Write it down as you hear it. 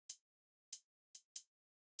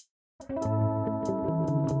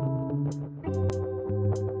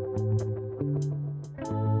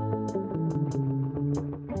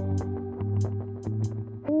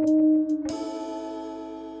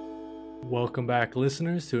Welcome back,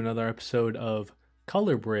 listeners, to another episode of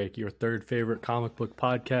Color Break, your third favorite comic book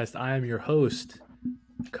podcast. I am your host,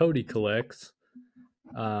 Cody Collects.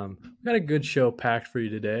 We got a good show packed for you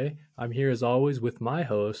today. I'm here as always with my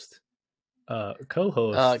host,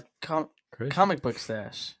 co-host, Christian. Comic book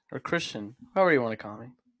stash or Christian, however you want to call me.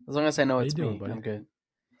 As long as I know How it's you doing, me, buddy? I'm good.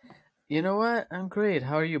 You know what? I'm great.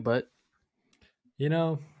 How are you, bud? You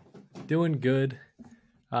know, doing good.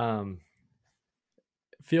 Feel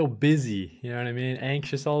busy, you know what I mean?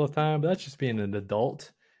 Anxious all the time, but that's just being an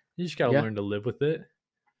adult. You just gotta learn to live with it.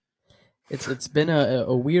 It's been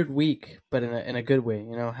a weird week, but in a good way.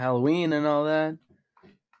 You know, Halloween and all that.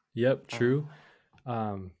 Yep, true.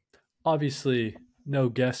 Obviously, no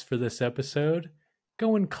guest for this episode.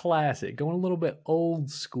 Going classic, going a little bit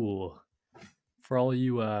old school for all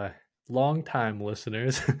you long-time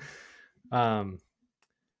listeners. But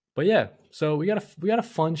yeah, so we got a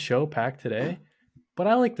fun show packed today. But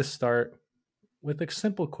I like to start with a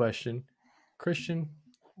simple question. Christian,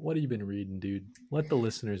 what have you been reading, dude? Let the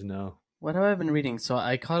listeners know. What have I been reading? So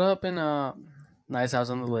I caught up in Nice House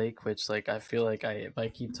on the Lake, which I feel like if I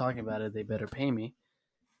keep talking about it, they better pay me.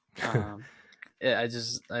 I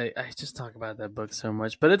just talk about that book so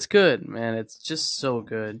much, but it's good, man. It's just so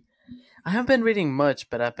good. I haven't been reading much,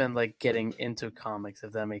 but I've been getting into comics,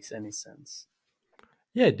 if that makes any sense.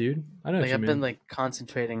 Yeah, dude. I know what you I've mean. been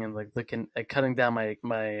concentrating and looking at cutting down my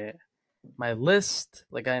list.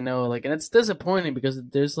 I know and it's disappointing because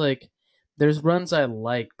there's runs I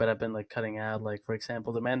like, but I've been cutting out. For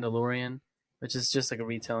example, The Mandalorian, which is just a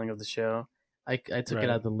retelling of the show. I took it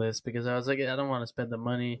out of the list because I was I don't want to spend the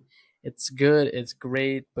money. It's good, it's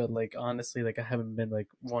great, but honestly, I haven't been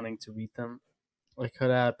wanting to read them. I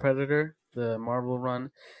cut out Predator, the Marvel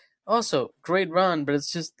run. Also, great run, but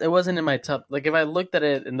it wasn't in my top. If I looked at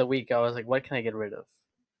it in the week, I was like, what can I get rid of?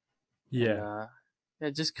 Yeah.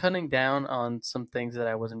 And, just cutting down on some things that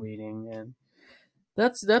I wasn't reading, and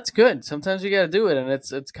that's good. Sometimes you got to do it, and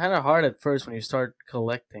it's kind of hard at first when you start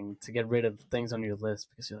collecting to get rid of things on your list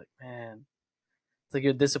because you're like, man, it's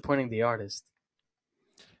you're disappointing the artist.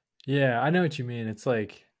 Yeah, I know what you mean. It's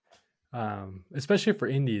especially for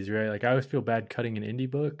indies, right? I always feel bad cutting an indie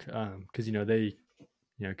book because they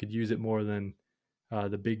could use it more than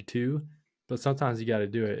the big two, but sometimes you got to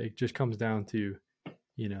do it. It just comes down to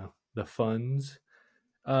the funds.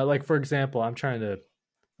 For example,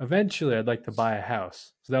 eventually I'd like to buy a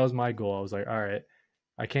house, so that was my goal. I was like, all right,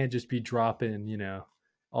 I can't just be dropping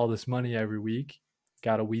all this money every week.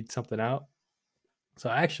 Got to weed something out.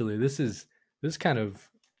 So actually, this is kind of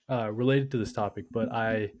related to this topic, but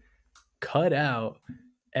I cut out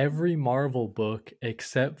every Marvel book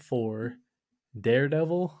except for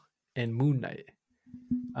Daredevil and Moon Knight.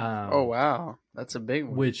 Oh wow, that's a big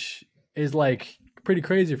one. Which is pretty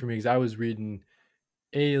crazy for me because I was reading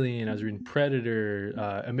Alien, I was reading Predator,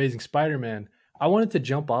 Amazing Spider-Man. I wanted to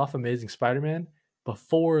jump off Amazing Spider-Man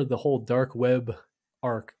before the whole Dark Web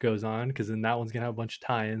arc goes on, because then that one's gonna have a bunch of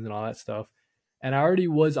tie-ins and all that stuff. And I already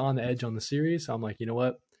was on the edge on the series, so I'm like, you know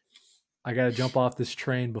what? I gotta jump off this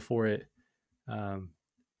train before it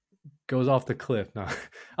goes off the cliff. No,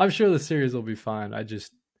 I'm sure the series will be fine. I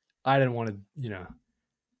didn't want to,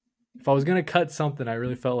 if I was gonna cut something, I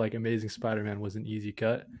really felt like Amazing Spider-Man was an easy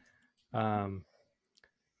cut.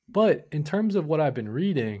 But in terms of what I've been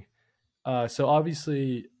reading, so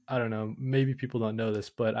obviously, I don't know, maybe people don't know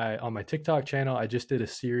this, but on my TikTok channel, I just did a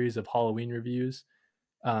series of Halloween reviews.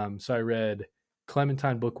 So I read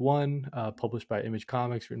Clementine Book 1, published by Image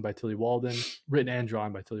Comics, written and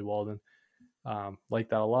drawn by Tilly Walden. Like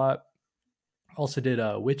that a lot. Also did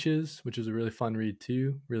Witches, which was a really fun read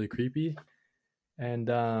too, really creepy. And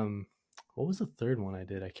what was the third one I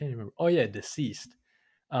did? I can't remember. Oh yeah, Deceased.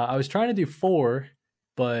 I was trying to do 4,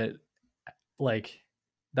 but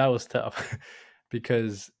that was tough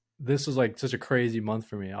because this was such a crazy month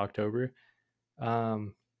for me, October.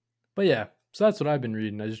 But yeah, so that's what I've been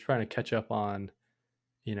reading. I was just trying to catch up on,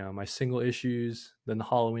 my single issues, then the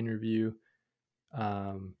Halloween review.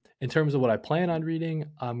 In terms of what I plan on reading,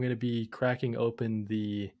 I'm going to be cracking open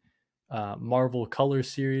the Marvel Color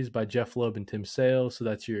series by Jeff Loeb and Tim Sale. So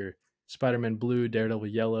that's your Spider-Man Blue, Daredevil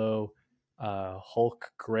Yellow,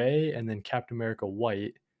 Hulk Gray, and then Captain America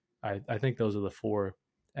White. I think those are the 4.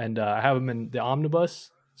 And I have them in the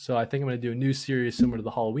omnibus. So I think I'm going to do a new series similar to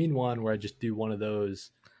the Halloween one where I just do one of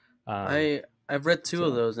those. I've read 2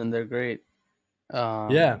 of those and they're great.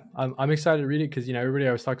 Um, Yeah, I'm excited to read it because everybody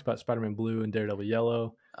always talks about Spider-Man Blue and Daredevil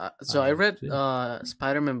Yellow. so I read So yeah.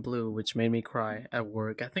 Spider-Man Blue, which made me cry at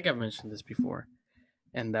work. I think I've mentioned this before.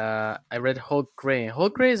 And I read Hulk Gray.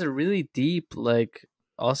 Hulk Gray is a really deep, like,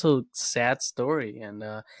 also sad story, and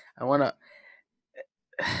I want to.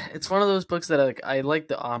 It's one of those books that I like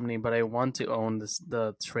the Omni, but I want to own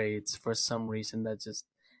the trades for some reason. That just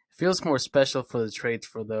feels more special for the trades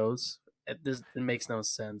for those. It makes no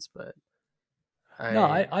sense, but No,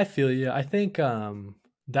 I I I feel you. I think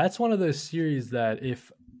that's one of those series that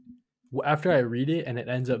if after I read it and it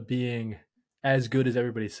ends up being as good as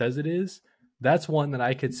everybody says it is, that's one that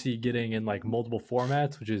I could see getting in like multiple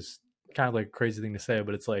formats, which is kind of like a crazy thing to say,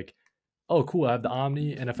 but it's like, oh, cool, I have the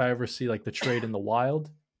Omni, and if I ever see like the trade in the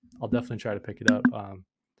wild, I'll definitely try to pick it up.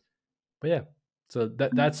 But yeah, so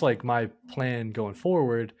that's like my plan going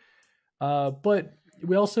forward. But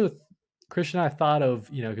we also, Christian and I thought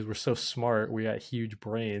of, because we're so smart, we got huge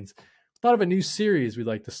brains, thought of a new series we'd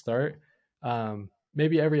like to start.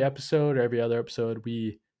 Maybe every episode or every other episode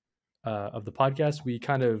of the podcast, we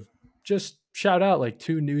kind of just shout out like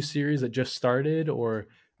two new series that just started or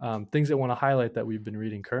things that want to highlight that we've been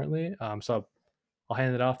reading currently. So I'll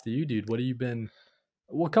hand it off to you, dude. What have you been?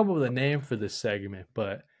 We'll come up with a name for this segment,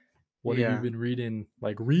 but what have you yeah. been reading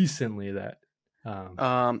like recently that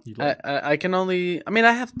you I, like? I can only. I mean,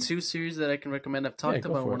 I have two series that I can recommend. I've Yeah, talked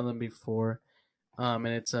go about for one it. of them before. And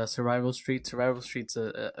it's Survival Street. Survival Street's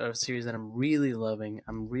a series that I'm really loving.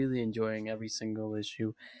 I'm really enjoying every single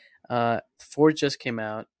issue. Four just came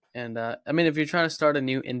out, and I mean, if you're trying to start a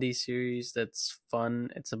new indie series that's fun,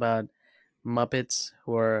 it's about Muppets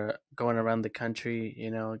who are going around the country,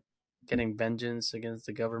 getting vengeance against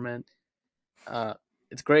the government. Uh,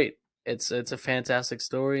 it's great. It's a fantastic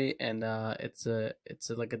story, and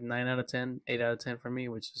like a 9 out of 10, 8 out of 10 for me,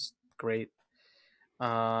 which is great.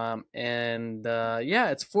 And yeah,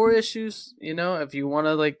 it's 4 issues. If you want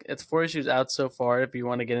to, like, it's 4 issues out so far. If you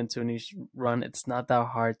want to get into a new run, it's not that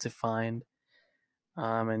hard to find.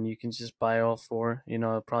 And you can just buy all four.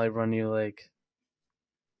 It'll probably run you like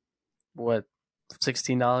what,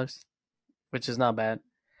 $16, which is not bad.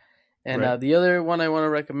 And Right. the other one I want to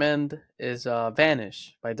recommend is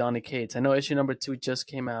Vanish by Donny Cates. I know issue number 2 just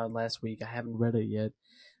came out last week. I haven't read it yet,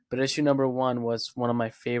 but issue number 1 was one of my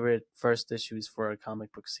favorite first issues for a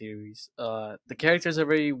comic book series. The characters are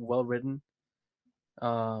very well written,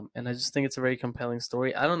 and I just think it's a very compelling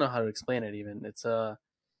story. I don't know how to explain it even. It's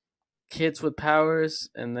kids with powers,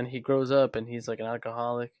 and then he grows up and he's like an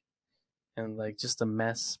alcoholic and like just a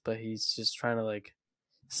mess, but he's just trying to like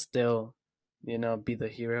still, be the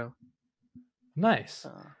hero. Nice.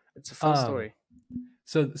 It's a fun Um, story.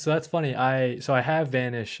 so that's funny. I have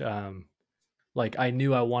Vanish. Like I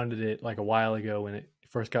knew I wanted it like a while ago when it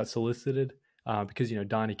first got solicited. Because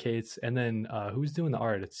Donnie Cates, and then who's doing the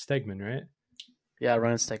art? It's Stegman, right? Yeah,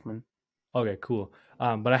 Ryan Stegman. Okay, cool.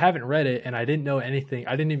 But I haven't read it, and I didn't know anything.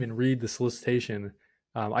 I didn't even read the solicitation.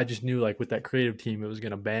 I just knew like with that creative team, it was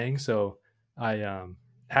gonna bang. So I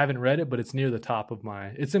haven't read it, but it's near the top of my.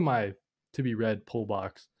 It's in my to be read pull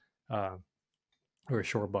box, uh, or a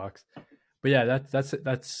short box. But yeah,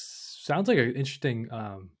 that's sounds like an interesting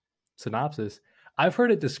synopsis. I've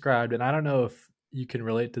heard it described, and I don't know if you can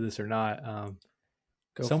relate to this or not.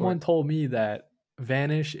 Go for Someone it. told me that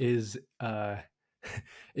Vanish is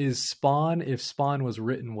is Spawn if Spawn was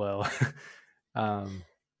written well. um,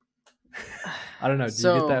 I don't know. Do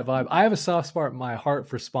you get that So vibe? I have a soft spot in my heart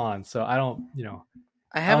for Spawn, so I don't,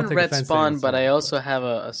 I I don't haven't take read offense to anyone Spawn, but saying I that. But also have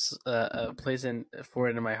a place for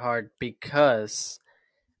it in my heart because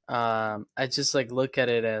I just like look at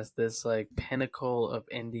it as this like pinnacle of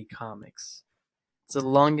indie comics. It's the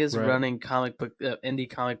longest right, running comic book indie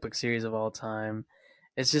comic book series of all time.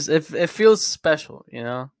 It's just it feels special, you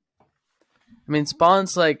know. I mean,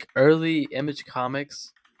 Spawn's like early Image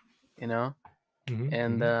Comics, you know, hmm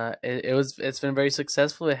and hmm it's been very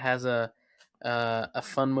successful. It has a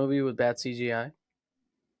fun movie with bad CGI,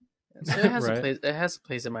 so it has a right. place. It has a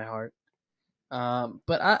place in my heart.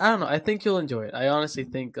 But I don't know. I think you'll enjoy it. I honestly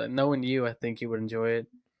think, knowing you, I think you would enjoy it.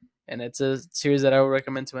 And it's a series that I would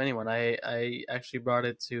recommend to anyone. I actually brought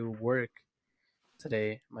it to work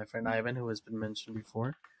today. My friend Ivan, who has been mentioned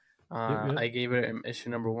before, Yep, yep. I gave it issue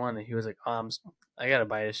number 1, and he was like, "Oh, I gotta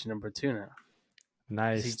buy issue number 2 now,"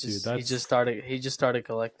 because Nice, dude. he just started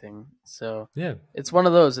collecting. So Yeah, it's one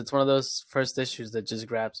of those. It's one of those first issues that just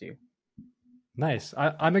grabs you. nice.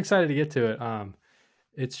 I'm excited to get to it.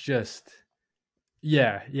 It's just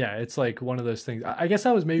yeah, yeah. It's like one of those things. I guess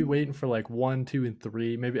I was maybe waiting for like one, two, and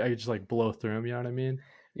three. Maybe I could just like blow through them. You know what I mean?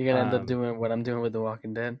 You're gonna end up Um, doing what I'm doing with The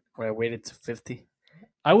Walking Dead, where I waited to 50.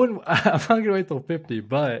 I wouldn't. I'm not gonna wait till 50,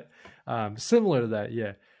 but Similar to that,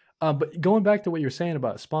 yeah. But going back to what you were saying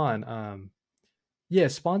about Spawn, yeah,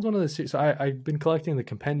 Spawn's one of the so I've been collecting the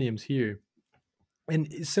compendiums here, and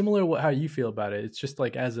it's similar to how you feel about it. It's just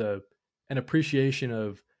like as an appreciation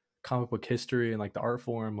of comic book history and like the art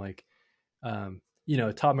form, like Todd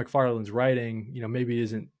McFarlane's writing, maybe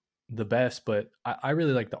isn't the best, but I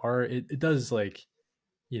really like the art. It does like,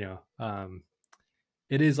 you know,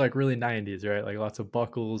 it is like really 90s, right? Like lots of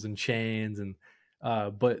buckles and chains and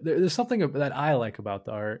but there's something that I like about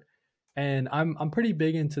the art. And I'm pretty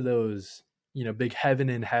big into those, big heaven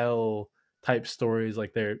and hell type stories,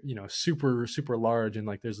 like they're, super super large and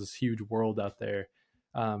like there's this huge world out there.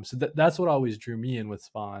 So that's what always drew me in with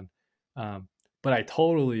Spawn. Um but I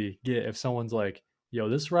totally get if someone's like, "Yo,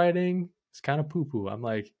 this writing is kind of poo poo." I'm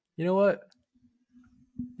like, "You know what?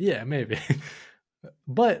 Yeah, maybe."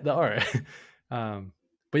 But the art. um,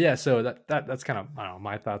 but yeah, so that's kind of, I don't know,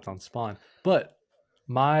 my thoughts on Spawn. But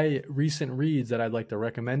my recent reads that I'd like to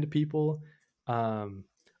recommend to people. Um,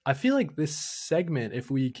 I feel like this segment, if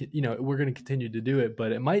we're going to continue to do it,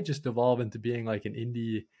 but it might just evolve into being like an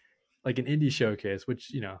indie showcase.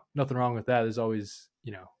 Which nothing wrong with that. There's always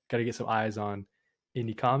got to get some eyes on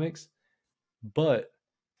indie comics. But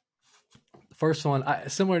the first one,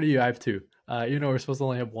 similar to you, I have two. We're supposed to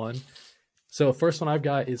only have one. So first one I've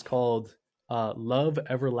got is called Love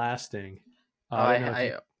Everlasting. Oh, I don't know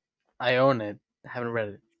if you. I own it. I haven't read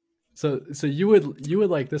it. So you would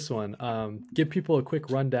like this one. Give people a quick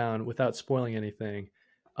rundown without spoiling anything.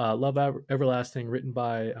 Love Everlasting, written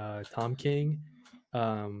by Tom King,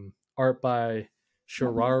 art by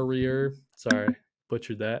Shararier. Sorry,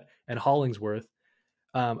 butchered that. And Hollingsworth.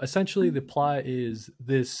 Essentially, the plot is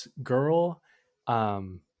this girl.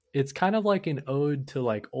 Um, it's kind of like an ode to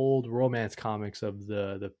like old romance comics of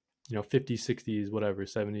the 50s, 60s, whatever,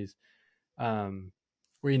 70s. Um,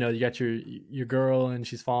 where you got your girl and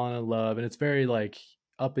she's falling in love, and it's very like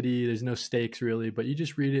uppity. There's no stakes really, but you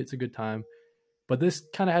just read it. It's a good time. But this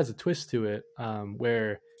kind of has a twist to it,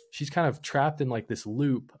 where she's kind of trapped in like this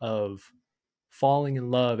loop of falling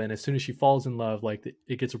in love, and as soon as she falls in love, like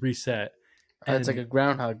it gets reset. It's like And a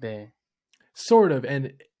Groundhog Day. sort of,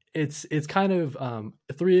 and it's kind of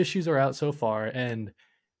three issues are out so far, and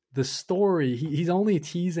the story he's only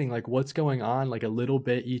teasing like what's going on like a little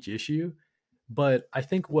bit each issue. But I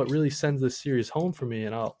think what really sends this series home for me,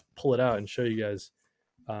 and I'll pull it out and show you guys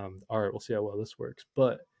art. We'll see how well this works.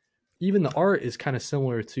 But even the art is kind of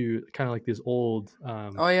similar to kind of like this old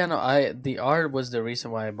Oh yeah, no, I the art was the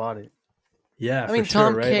reason why I bought it. yeah, I for mean,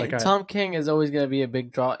 sure, right? Like I Tom King is always gonna be a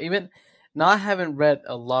big draw. Even now, I haven't read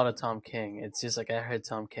a lot of Tom King. It's just like I heard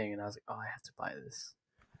Tom King, and I was like, oh, I have to buy this.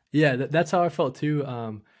 Yeah, that's how I felt too.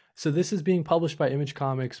 So this is being published by Image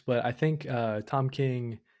Comics, but I think Tom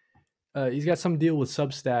King, he's got some deal with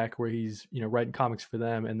Substack where he's writing comics for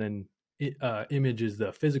them, and then Image is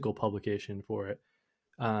the physical publication for it.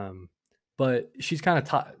 Um, but she's kind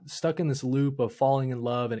of stuck in this loop of falling in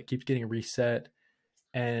love, and it keeps getting reset,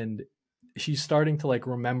 and she's starting to like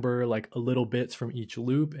remember like a little bits from each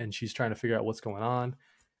loop, and she's trying to figure out what's going on.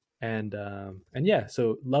 And yeah,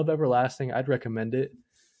 so Love Everlasting, I'd recommend it.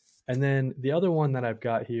 And then the other one that I've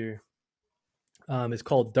got here is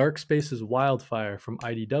called Dark Spaces Wildfire from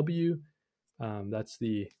IDW. That's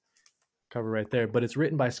the cover right there, but it's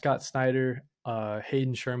written by Scott Snyder.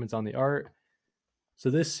 Hayden Sherman's on the art. So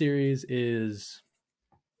this series is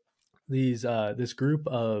this group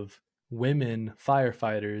of women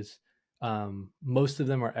firefighters. Most of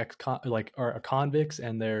them are are convicts,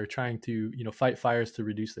 and they're trying to fight fires to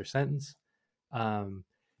reduce their sentence. Um,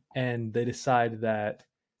 and they decide that,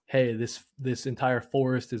 hey, this entire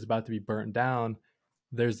forest is about to be burnt down.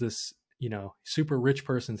 There's this super rich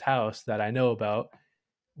person's house that I know about.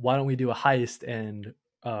 Why don't we do a heist and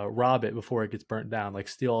rob it before it gets burnt down? Like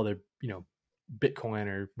steal all their Bitcoin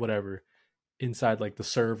or whatever inside like the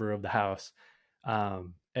server of the house.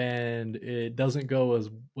 And it doesn't go as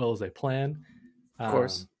well as they plan. Of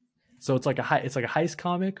course, Um, so it's like a heist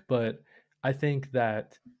comic, but I think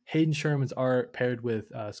that Hayden Sherman's art paired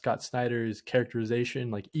with Scott Snyder's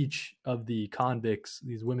characterization, like each of the convicts,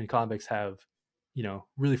 these women convicts have,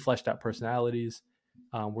 really fleshed out personalities.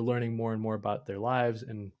 We're learning more and more about their lives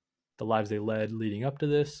and the lives they led leading up to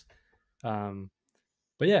this. Um,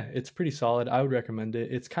 but yeah, it's pretty solid. I would recommend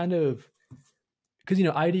it. It's kind of because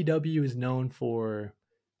IDW is known for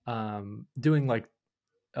doing like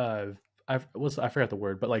I forgot the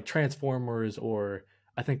word, but like Transformers, or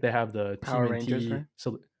I think they have the Power Rangers, TMNT. right?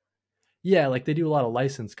 So yeah, like they do a lot of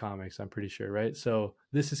licensed comics. I'm pretty sure, right? So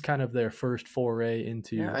this is kind of their first foray Yeah,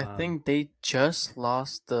 into. I think they just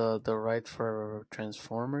lost the right for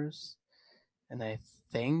Transformers, and I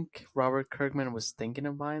think Robert Kirkman was thinking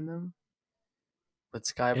of buying them with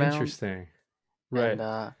Skybound. Interesting. And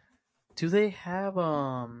Right. do they have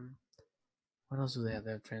what else do they have?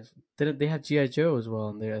 They have they have GI Joe as well,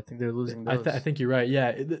 and they I think they're losing I those. think you're right.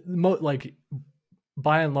 Yeah. Like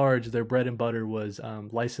by and large, their bread and butter was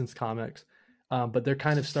licensed comics, but they're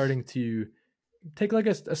kind of starting to take like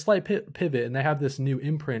a slight pivot, and they have this new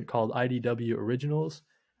imprint called IDW Originals.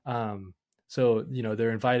 Um, so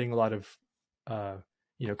they're inviting a lot of uh,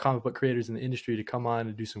 comic book creators in the industry to come on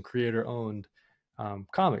and do some creator owned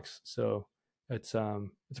comics. So it's a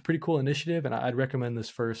pretty cool initiative, and I'd recommend this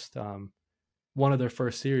first one of their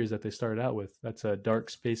first series that they started out with. That's a Dark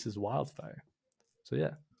Spaces Wildfire. So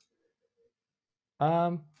yeah.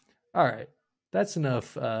 Um, all right, that's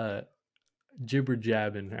enough jibber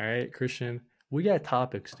jabbing. All right, Christian, we got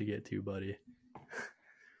topics to get to, buddy.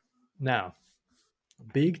 Now,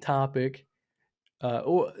 big topic.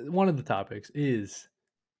 One of the topics is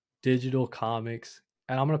digital comics,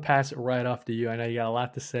 and I'm gonna pass it right off to you. I know you got a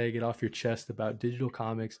lot to say. Get off your chest about digital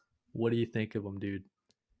comics. What do you think of them, dude?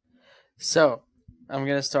 So I'm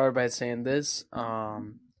gonna start by saying this.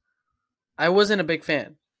 I wasn't a big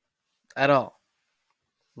fan at all.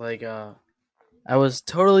 Like I was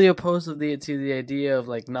totally opposed to the idea of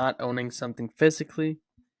like not owning something physically.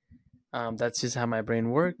 That's just how my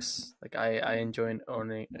brain works. Like I enjoy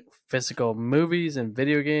owning physical movies and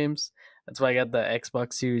video games. That's why I got the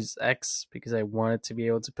Xbox Series X because I wanted to be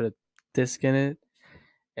able to put a disc in it.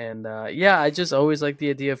 And yeah, I just always liked the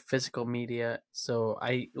idea of physical media. So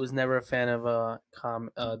I was never a fan of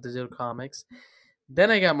digital comics. Then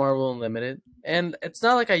I got Marvel Unlimited, and it's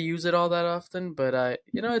not like I use it all that often, but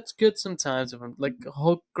it's good sometimes. If I'm like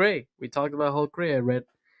Hulk Gray, we talked about Hulk Gray. I went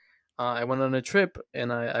on a trip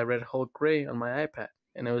and I read Hulk Gray on my iPad,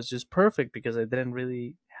 and it was just perfect because I didn't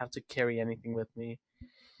really have to carry anything with me.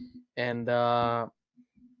 And what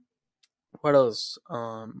else?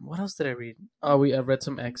 What else did I read? Oh, I read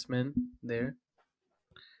some X-Men there.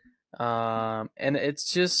 And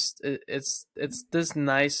it's just it's this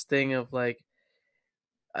nice thing of like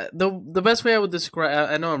the best way I would describe.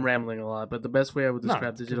 I know I'm rambling a lot, but the best way I would No,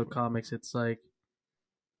 describe go digital for it. comics, it's like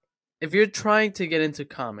if you're trying to get into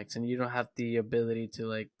comics and you don't have the ability to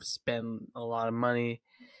like spend a lot of money,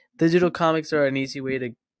 digital comics are an easy way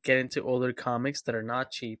to get into older comics that are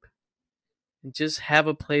not cheap and just have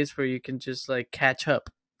a place where you can just like catch up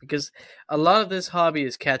because a lot of this hobby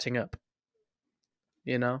is catching up,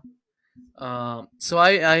 you know. So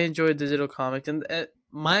I enjoy digital comics, and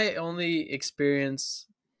my only experience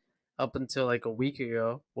up until like a week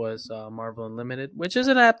ago was Marvel Unlimited, which is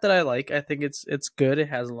an app that I like. I think it's good. It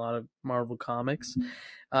has a lot of Marvel comics.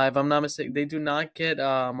 If I'm not mistaken, they do not get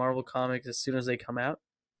Marvel comics as soon as they come out.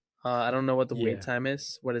 I don't know what the wait Yeah, time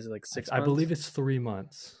is. What is it, like six I believe months? it's 3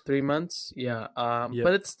 months. 3 months? Yeah. Yep.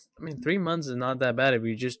 But I mean, 3 months is not that bad if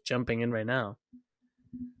you're just jumping in right now.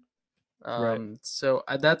 Right. So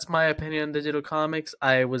that's my opinion on digital comics.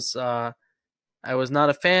 I was not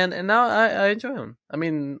a fan, and now I enjoy them. I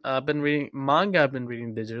mean, I've been reading manga. I've been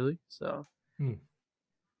reading digitally, so Mm.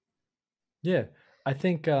 Yeah, I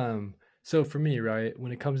think so for me, right,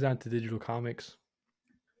 when it comes down to digital comics,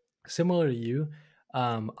 similar to you,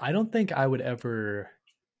 I don't think I would ever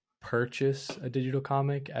purchase a digital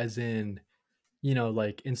comic as in,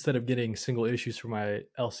 like instead of getting single issues for my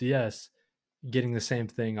LCS, getting the same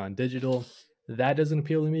thing on digital. That doesn't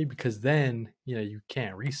appeal to me because then, you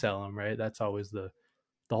can't resell them, right? That's always the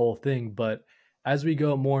whole thing. But as we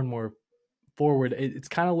go more and more forward, it's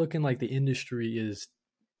kind of looking like the industry is,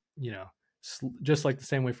 you know, just like the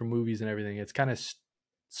same way for movies and everything. It's kind of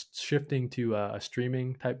shifting to a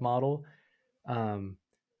streaming type model. Um,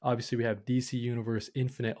 Obviously, we have DC Universe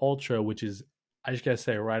Infinite Ultra, which is, I just gotta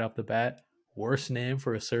say right off the bat, worst name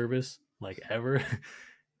for a service like ever.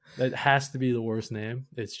 That has to be the worst name.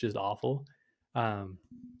 It's just awful. Um,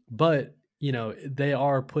 but they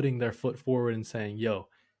are putting their foot forward and saying, "Yo,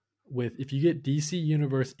 with if you get DC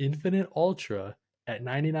Universe Infinite Ultra at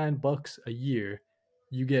 $99 a year,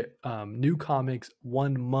 you get new comics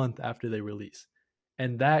 1 month after they release."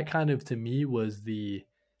 And that kind of to me was that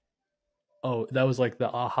was like the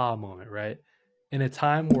aha moment, right? In a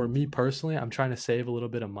time where me personally, I'm trying to save a little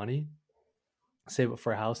bit of money, save it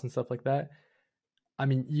for a house and stuff like that. I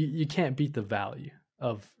mean, you can't beat the value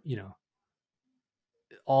of,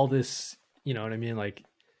 all this, you know what I mean? Like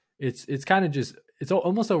it's kind of just it's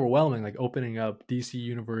almost overwhelming like opening up DC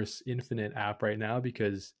Universe Infinite app right now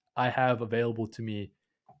because I have available to me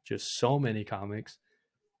just so many comics.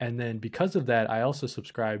 And then because of that, I also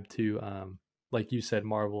subscribe to like you said,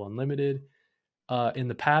 Marvel Unlimited. In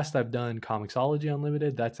the past, I've done Comixology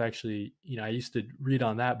Unlimited. That's actually, I used to read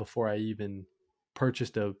on that before I even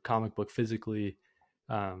purchased a comic book physically.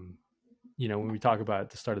 Um, when we talk about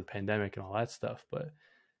the start of the pandemic and all that stuff. But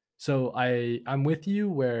so I'm with you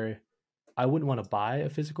where I wouldn't want to buy a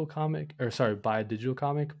physical comic, or sorry, buy a digital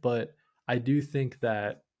comic, but I do think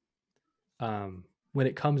that when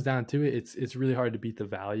it comes down to it, it's really hard to beat the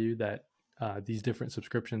value that these different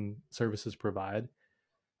subscription services provide.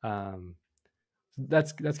 Um,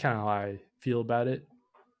 that's kind of how I feel about it.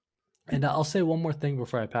 And I'll say one more thing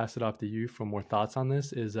before I pass it off to you for more thoughts on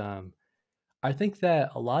this. Is I think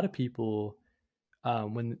that a lot of people,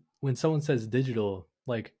 when someone says digital,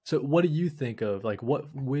 like, so what do you think of, like,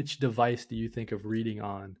 which device do you think of reading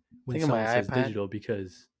on when Think of my someone says iPad. digital?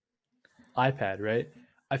 Because iPad, right?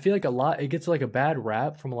 I feel like it gets like a bad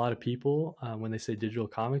rap from a lot of people when they say digital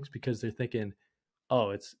comics, because they're thinking,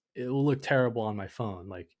 oh, it will look terrible on my phone.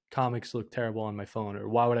 Like, comics look terrible on my phone, or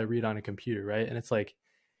why would I read on a computer, right? And it's like,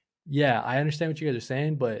 yeah, I understand what you guys are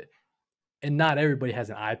saying, but and not everybody has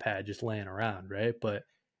an iPad just laying around, right? But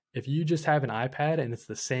if you just have an iPad and it's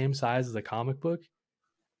the same size as a comic book,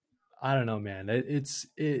 I don't know, man. It's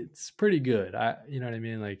pretty good. You know what I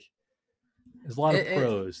mean? Like, there's a lot of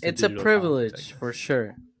pros to It's a digital comics, I privilege for guess.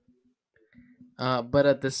 sure. But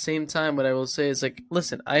at the same time, what I will say is like,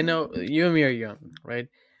 listen, I know you and me are young, right?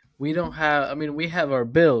 We don't have. I mean, we have our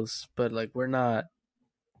bills, but like, we're not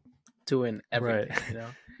doing Right. everything, you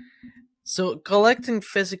know. So collecting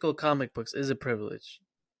physical comic books is a privilege,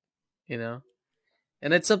 you know,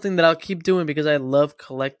 and it's something that I'll keep doing because I love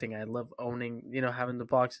collecting. I love owning, having the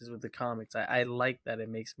boxes with the comics. I like that. It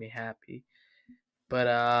makes me happy.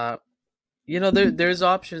 But there's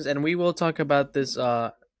options, and we will talk about this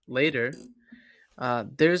later.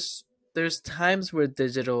 There's times where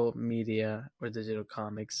digital media or digital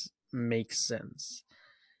comics makes sense.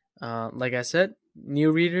 Like I said,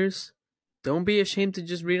 new readers, don't be ashamed to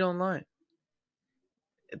just read online.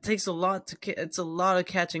 It takes a lot it's a lot of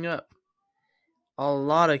catching up. A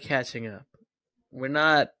lot of catching up. We're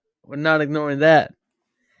not we're not ignoring that.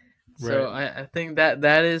 So Right. I think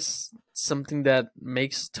that is something that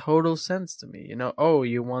makes total sense to me. Oh,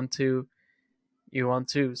 you want to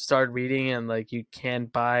start reading and like you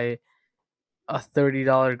can't buy a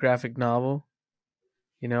 $30 graphic novel,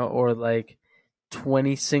 or like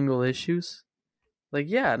 20 single issues. Like,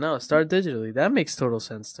 yeah, no, start digitally. That makes total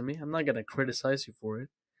sense to me. I'm not gonna criticize you for it.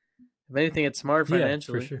 If anything, it's smart Yeah,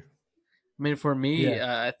 for financially. sure. I mean, for me, Yeah.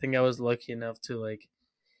 I think I was lucky enough to like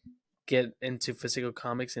get into physical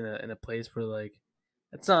comics in a place where like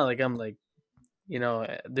it's not like I'm like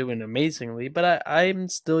doing amazingly, but I'm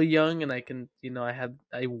still young and I can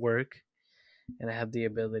I work and I have the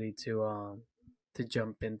ability to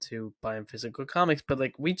jump into buying physical comics. But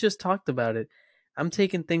like we just talked about it, I'm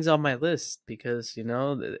taking things on my list because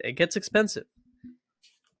it gets expensive.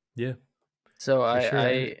 Yeah, So for I sure.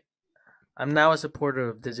 And I I'm now a supporter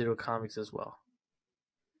of digital comics as well.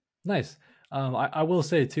 nice. I will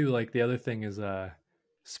say too, like, the other thing is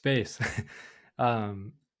space.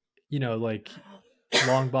 um, like,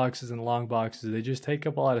 long boxes, they just take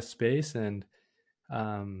up a lot of space.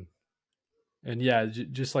 Um and yeah,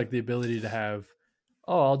 just like the ability to have,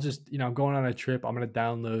 oh, I'll just, I'm going on a trip, I'm going to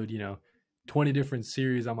download, 20 different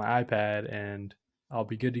series on my iPad, and I'll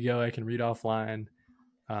be good to go. I can read offline.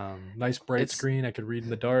 Nice bright It's screen, I could read in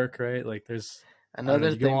the dark, right? Like, there's, I don't know, another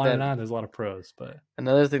you go thing on that and on, there's a lot of pros. But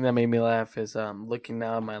Another thing that made me laugh is looking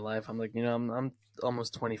now at my life. I'm like, I'm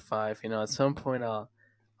almost 25. At some point I'll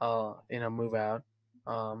move out.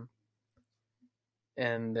 Um,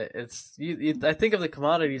 and I think of the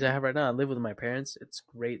commodities I have right now. I live with my parents. It's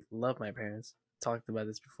great. Love my parents. Talked about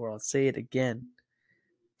this before. I'll say it again.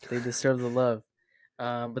 They deserve the love.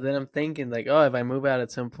 But then I'm thinking like, oh, if I move out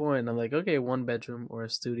at some point, I'm like, okay, one bedroom or a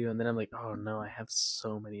studio, and then I'm like, oh no, I have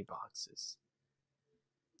so many boxes.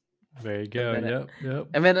 there you And go. then Yep, yep.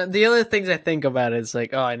 And then the other things I think about is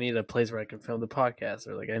like, oh, I need a place where I can film the podcast,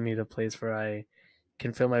 or like I need a place where I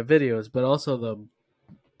can film my videos, but also the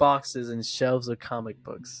boxes and shelves of comic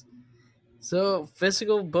books. So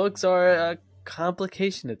physical books are a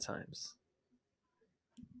complication at times.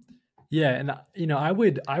 Yeah, and I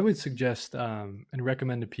would suggest and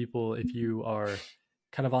recommend to people, if you are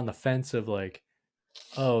kind of on the fence of like,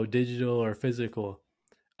 oh, digital or physical.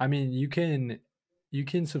 I mean, you can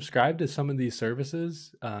subscribe to some of these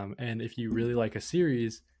services, and if you really like a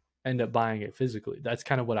series, end up buying it physically. That's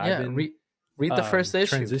kind of what I've Yeah, been read the first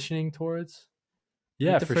issue. transitioning towards. Read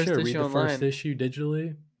Yeah, the for first sure. Read issue the first online. issue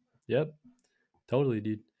digitally. Yep, totally,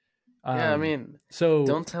 dude. Yeah, I mean, So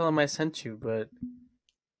don't tell them I sent you, but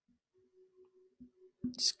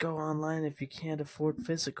just go online if you can't afford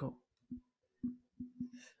physical.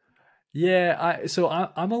 yeah,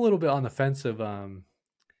 I'm a little bit on the fence of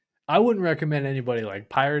I wouldn't recommend anybody like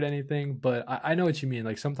pirate anything, but I know what you mean.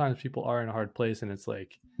 Like sometimes people are in a hard place, and it's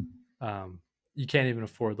like um, you can't even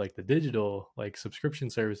afford like the digital like subscription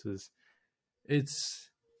services. It's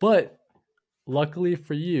but luckily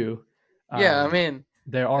for you, Yeah, I um, mean,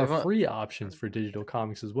 there are if free options for digital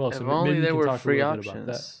comics as well. So if only maybe you there can were talk a free little bit about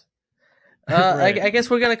that. options. I Right. guess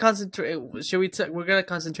we're gonna concentrate. Should we? We're gonna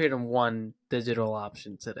concentrate on one digital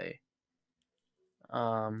option today.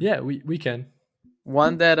 Um, Yeah, we can.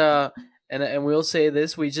 one that and we'll say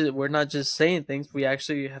this. We're not just saying things. We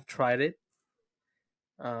actually have tried it.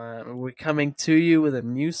 We're coming to you with a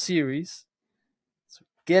new series. So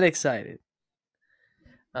get excited.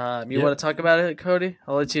 You want Yep. to talk about it, Cody?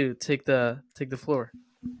 I'll let you take the floor.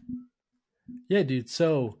 Yeah, dude.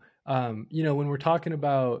 So, when we're talking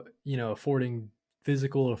about, affording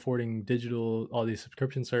physical, affording digital, all these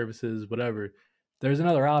subscription services, whatever, there's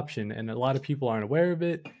another option, and a lot of people aren't aware of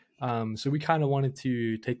it. So we kind of wanted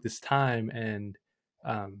to take this time and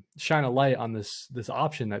shine a light on this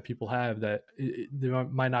option that people have that they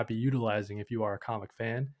might not be utilizing if you are a comic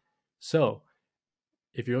fan. So,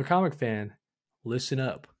 if you're a comic fan, listen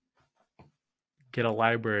up, get a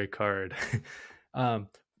library card. um,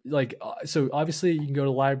 so obviously you can go to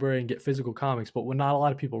the library and get physical comics, but what not a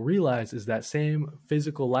lot of people realize is that same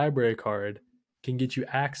physical library card can get you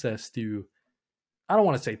access to, I don't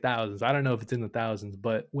want to say thousands, I don't know if it's in the thousands,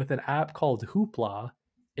 but with an app called Hoopla,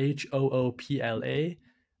 Hoopla,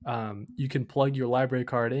 you can plug your library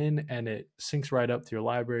card in and it syncs right up to your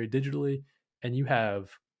library digitally, and you have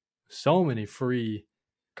so many free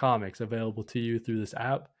comics available to you through this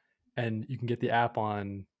app. And you can get the app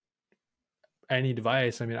on any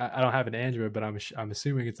device. I mean, I don't have an Android, but I'm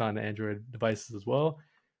assuming it's on Android devices as well.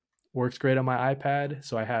 Works great on my iPad.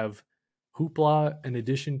 So I have Hoopla in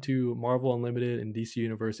addition to Marvel Unlimited and DC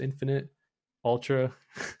Universe Infinite Ultra.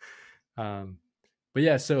 um, but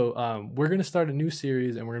yeah, so we're gonna start a new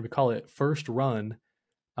series, and we're gonna call it First Run,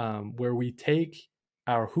 where we take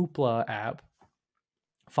our Hoopla app,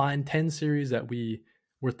 find 10 series that we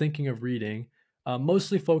were thinking of reading,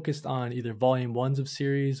 mostly focused on either volume ones of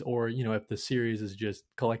series, or if the series is just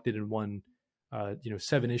collected in one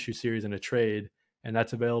 7-issue series in a trade, and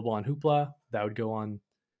that's available on Hoopla, that would go on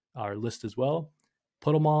our list as well.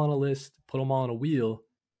 Put them all on a list, put them all on a wheel,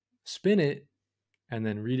 spin it, and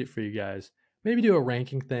then read it for you guys. Maybe do a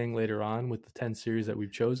ranking thing later on with the 10 series that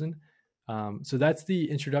we've chosen. So that's the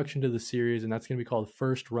introduction to the series, and that's going to be called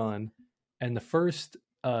First Run. And the first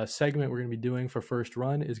segment we're going to be doing for First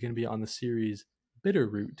Run is going to be on the series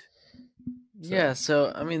Bitterroot. Yeah,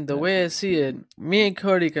 So, so I mean, the yeah, way I see it, me and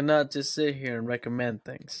Cody cannot just sit here and recommend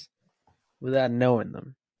things without knowing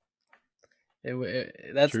them.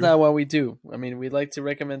 That's true. not what we do. I mean, we like to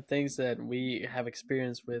recommend things that we have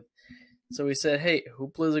experience with. So we said, hey,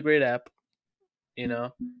 Hoopla is a great app. You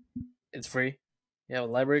know, it's free. You have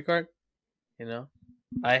a library card. You know,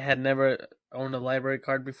 I had never owned a library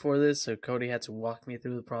card before this, so Cody had to walk me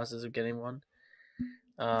through the process of getting one.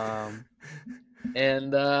 Um,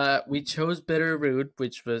 and we chose Bitterroot,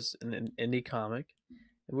 which was an indie comic.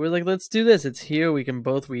 And we are like, let's do this. It's here. We can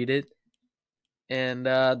both read it, and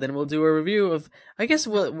then we'll do a review of. I guess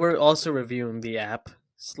we're also reviewing the app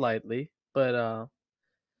slightly, but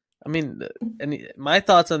I mean, my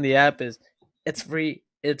thoughts on the app is, it's free.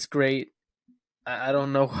 It's great. I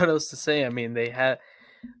don't know what else to say. I mean, they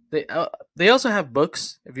also have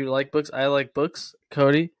books. If you like books, I like books.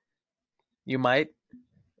 Cody, you might.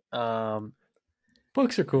 Um,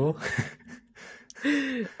 Books are cool.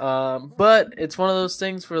 but it's one of those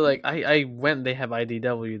things where like I went. They have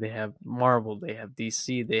IDW. They have Marvel. They have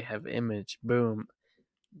DC. They have Image. Boom.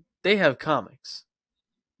 They have comics.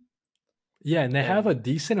 Yeah, and they have a And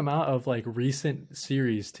decent amount of like recent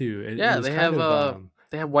series too. It yeah, was kind of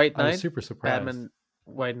they have White I was Knight, super surprised. Batman,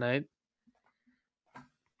 White Knight.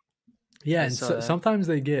 Yeah, I and saw that. sometimes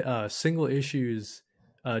they get single issues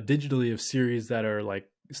digitally of series that are like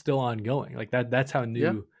still ongoing. Like that's how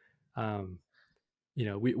Yeah. new um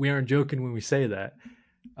we aren't joking when we say that.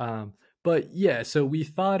 Um but yeah, so we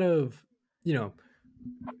thought of, you know,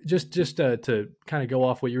 just to kind of go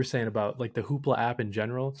off what you were saying about like the Hoopla app in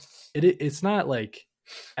general. It's not like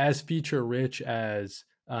as feature rich as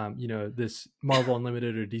this Marvel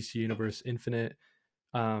Unlimited or DC Universe Infinite,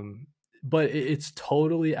 um, but it's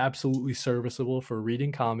totally absolutely serviceable for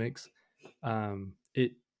reading comics.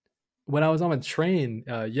 It When I was on a train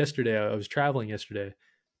yesterday, I was traveling yesterday,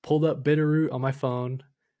 pulled up Bitterroot on my phone,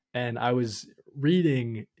 and I was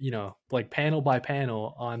reading, like panel by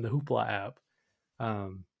panel on the Hoopla app.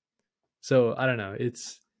 Um, so I don't know.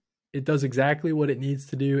 It does exactly what it needs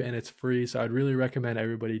to do, and it's free. So I'd really recommend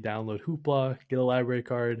everybody download Hoopla, get a library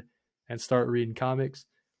card, and start reading comics.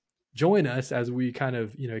 join us as we kind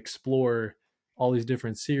of explore all these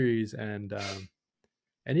different series. And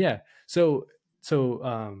yeah, so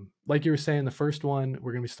like you were saying, the first one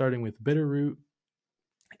we're going to be starting with Bitterroot.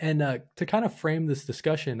 And to kind of frame this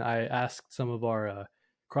discussion, I asked some of our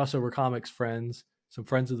crossover comics friends, some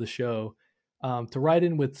friends of the show, to write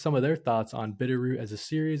in with some of their thoughts on Bitterroot as a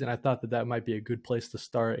series. And I thought that that might be a good place to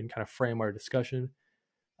start and kind of frame our discussion.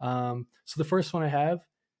 So the first one I have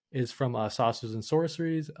is from Saucers and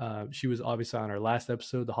Sorceries. She was obviously on our last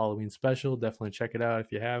episode, the Halloween special. Definitely check it out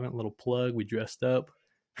if you haven't. Little plug. We dressed up.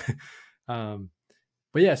 um,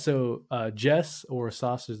 but yeah, so Jess or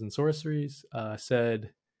Saucers and Sorceries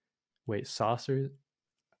said, wait, Saucers?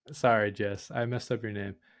 Sorry, Jess. I messed up your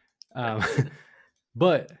name. Um,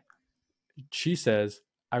 but she says,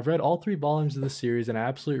 I've read all three volumes of the series and I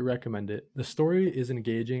absolutely recommend it. The story is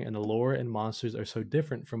engaging and the lore and monsters are so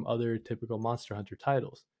different from other typical Monster Hunter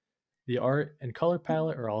titles. The art and color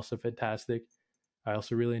palette are also fantastic. I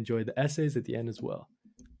also really enjoyed the essays at the end as well.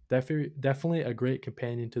 Definitely a great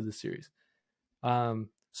companion to the series.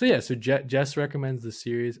 So yeah, so Jess recommends the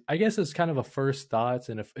series. I guess it's kind of a first thoughts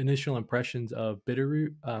and initial impressions of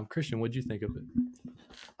Bitterroot. Christian, what do you think of it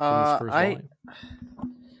from this first I volume?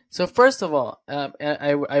 So first of all,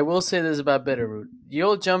 I will say this about Bitterroot: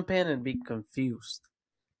 you'll jump in and be confused.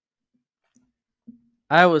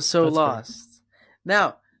 I was so That's fair. lost.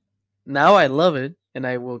 Now I love it, and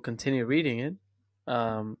I will continue reading it.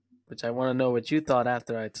 Which I want to know what you thought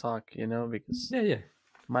after I talk. Because Yeah,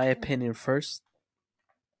 my opinion first.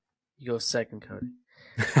 You go second, Cody.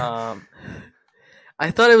 yeah. Um, I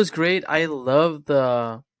thought it was great. I love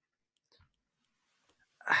the.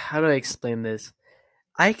 How do I explain this?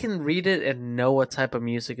 I can read it and know what type of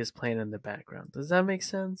music is playing in the background. Does that make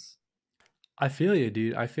sense? I feel you,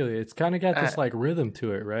 dude. I feel you. It's kind of got Uh, this like rhythm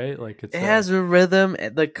to it, right? Like it it's has a rhythm,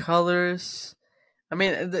 the colors. I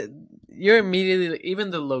mean, you're immediately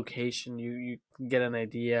even the location. You can get an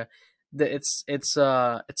idea. That it's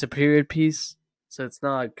a period piece, so it's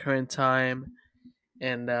not current time,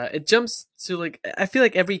 and it jumps to like I feel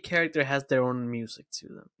like every character has their own music to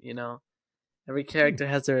them. Every character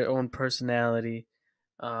has their own personality,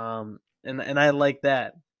 and I like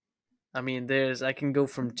that. I mean, I can go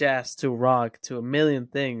from jazz to rock to a million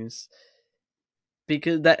things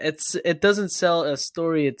because it doesn't sell a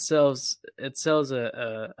story. It sells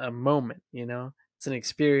a moment. It's an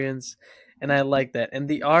experience, and I like that. And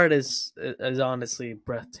the art is honestly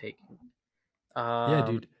breathtaking. Yeah,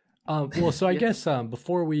 Um, dude. Well, so I yeah, guess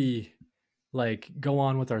before we like go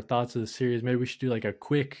on with our thoughts of the series, maybe we should do like a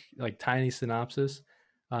quick, like tiny synopsis.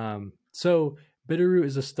 So Bitterroot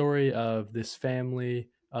is a story of this family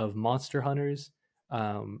of monster hunters.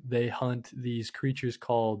 They hunt these creatures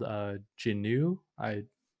called Jinu. I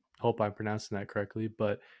hope I'm pronouncing that correctly,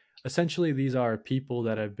 but essentially these are people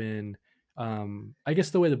that have been, I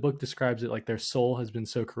guess the way the book describes it, like their soul has been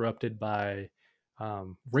so corrupted by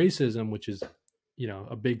racism, which is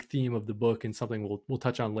a big theme of the book and something we'll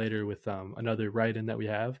touch on later with another write-in that we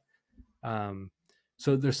have. Um,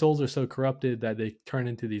 so their souls are so corrupted that they turn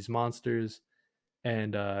into these monsters,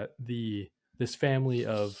 and the this family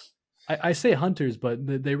of I say hunters, but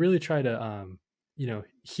they really try to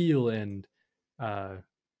heal and uh,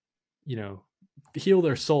 you know heal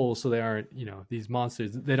their souls so they aren't these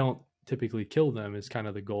monsters. They don't typically kill them is kind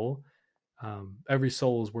of the goal. Every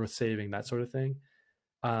soul is worth saving, that sort of thing.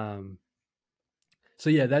 Um, so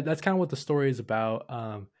yeah, that's kind of what the story is about.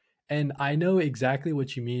 And I know exactly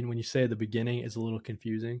what you mean when you say the beginning is a little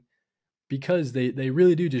confusing because they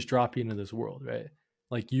really do just drop you into this world, right?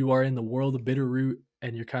 Like you are in the world of Bitterroot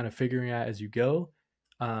and you're kind of figuring out as you go.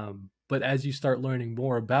 But as you start learning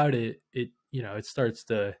more about it, it starts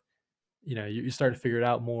to you start to figure it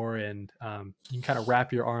out more, and you can kind of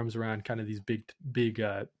wrap your arms around kind of these big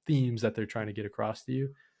themes that they're trying to get across to you.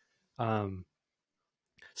 Um,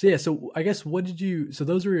 so yeah, so I guess what did you? So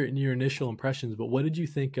those were your initial impressions, but what did you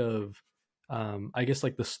think of? I guess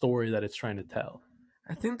like the story that it's trying to tell.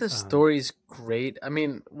 I think the Um, story's great. I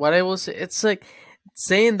mean, what I will say, it's like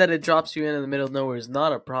saying that it drops you in the middle of nowhere is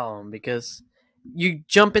not a problem because you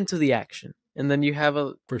jump into the action and then you have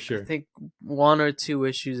for I sure. think one or two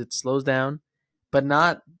issues it slows down, but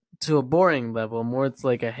not to a boring level. More, it's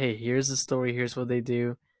like hey, here's the story, here's what they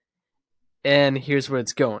do, and here's where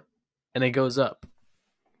it's going, and it goes up.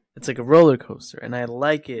 It's like a roller coaster, and I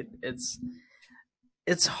like it.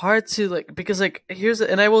 It's hard to like because like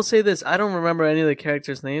and I will say this: I don't remember any of the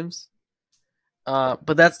characters' names.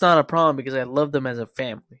 But that's not a problem because I love them as a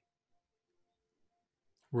family.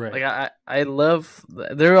 Like Right. I love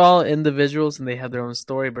they're all individuals and they have their own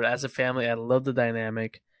story, but as a family, I love the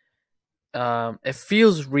dynamic. It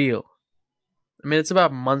feels real. I mean, it's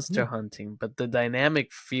about monster Yeah, hunting, but the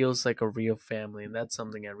dynamic feels like a real family, and that's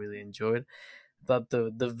something I really enjoyed. I thought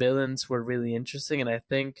the villains were really interesting, and I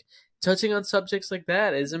think touching on subjects like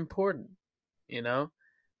that is important. You know,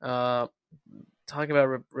 uh, talking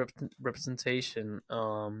about representation.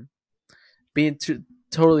 Being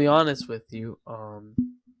totally honest with you,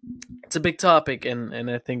 it's a big topic, and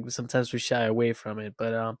I think sometimes we shy away from it.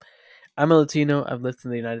 But I'm a Latino. I've lived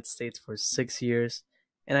in the United States for 6 years,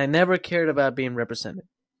 and I never cared about being represented.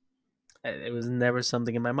 It was never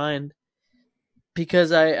something in my mind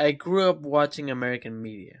because I grew up watching American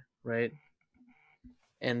media, right?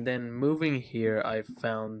 And then moving here, I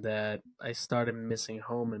found that I started missing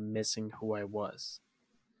home and missing who I was.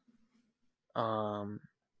 Um,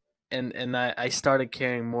 and I started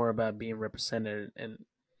caring more about being represented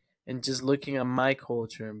and just looking at my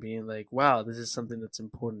culture and being like, wow, this is something that's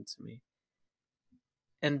important to me.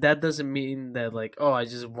 And that doesn't mean that like, oh, I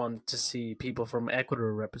just want to see people from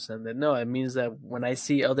Ecuador represented. No, it means that when I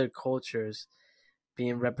see other cultures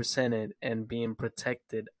being represented and being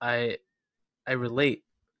protected, I relate,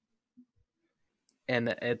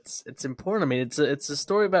 and it's important. I mean, it's a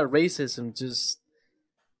story about racism just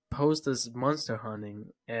posed as monster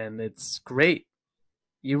hunting, and it's great.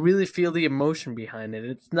 You really feel the emotion behind it.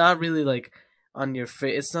 It's not really like on your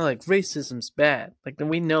face. It's not like racism's bad. Like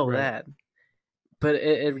we know right, that, but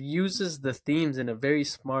it uses the themes in a very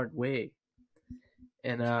smart way.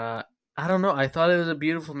 And I don't know. I thought it was a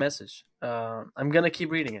beautiful message. I'm gonna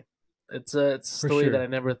keep reading it. It's a for story that I sure.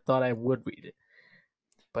 never thought I would read it,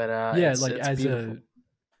 but Yeah, like it's beautiful.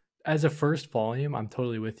 as a first volume, I'm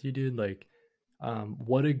totally with you, dude. Like,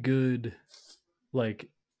 what a good like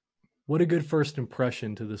what a good first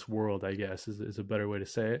impression to this world, I guess, is a better way to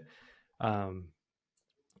say it. Um,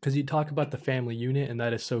 because you talk about the family unit, and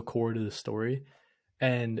that is so core to the story.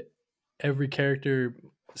 And every character,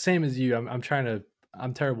 same as you, I'm trying to,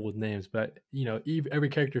 I'm terrible with names, but you know, every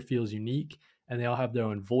character feels unique, and they all have their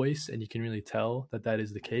own voice, and you can really tell that that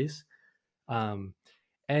is the case. Um,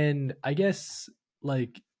 and I guess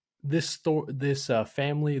like this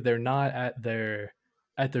family, they're not at their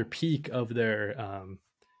peak of their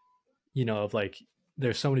you know, of like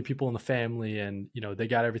there's so many people in the family, and you know they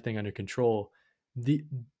got everything under control. The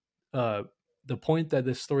uh the point that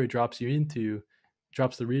this story drops the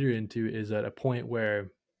reader into is at a point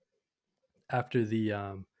where after the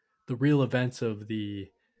real events of the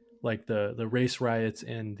race riots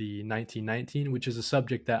in the 1919, which is a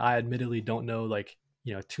subject that I admittedly don't know like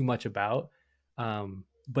you know too much about,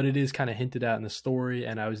 but it is kind of hinted at in the story,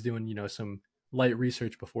 and I was doing you know some light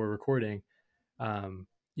research before recording.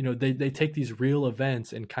 You know they take these real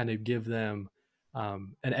events and kind of give them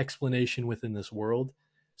an explanation within this world.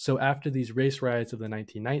 So after these race riots of the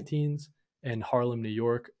 1919s in Harlem, New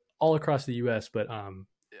York, all across the U.S., but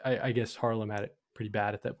I guess Harlem had it pretty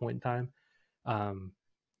bad at that point in time. Um,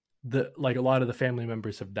 the like a lot of the family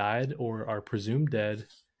members have died or are presumed dead.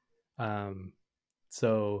 Um,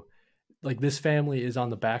 so like this family is on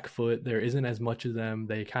the back foot. There isn't as much of them.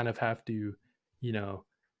 They kind of have to, you know,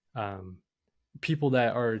 um, people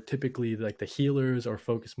that are typically like the healers or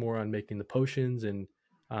focus more on making the potions and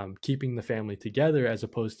keeping the family together as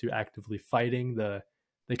opposed to actively fighting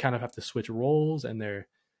they kind of have to switch roles and they're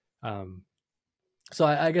um, so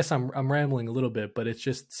I guess I'm rambling a little bit, but it's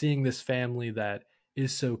just seeing this family that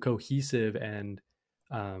is so cohesive and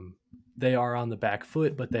um, they are on the back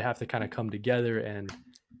foot, but they have to kind of come together and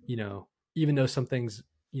you know even though some things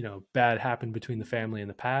you know bad happened between the family in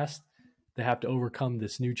the past, they have to overcome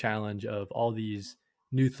this new challenge of all these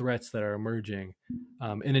new threats that are emerging.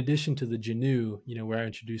 In addition to the Genu, you know, we're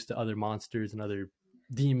introduced to other monsters and other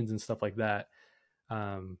demons and stuff like that.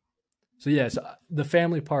 Um, so yeah, so the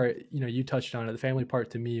family part, you know, you touched on it. The family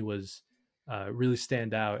part to me was really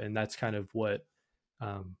stand out, and that's kind of what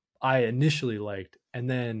I initially liked. And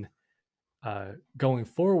then going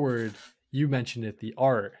forward, you mentioned it. The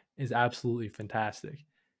art is absolutely fantastic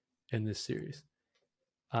in this series.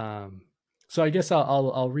 Um, so I guess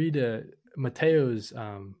I'll read Mateo's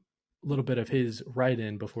little bit of his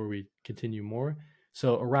write-in before we continue more.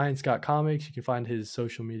 So Orion Scott Comics, you can find his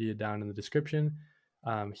social media down in the description.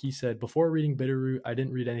 He said, before reading Bitterroot, I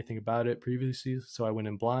didn't read anything about it previously, so I went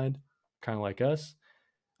in blind, kind of like us.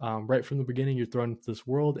 Right from the beginning, you're thrown into this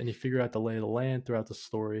world and you figure out the lay of the land throughout the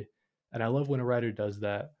story. And I love when a writer does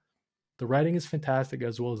that. The writing is fantastic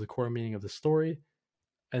as well as the core meaning of the story,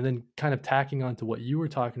 and then kind of tacking on to what you were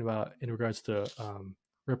talking about in regards to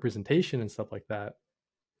representation and stuff like that.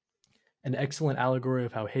 An excellent allegory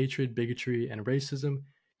of how hatred, bigotry, and racism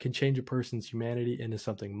can change a person's humanity into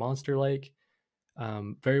something monster like.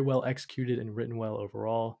 Very well executed and written well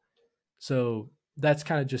overall. So that's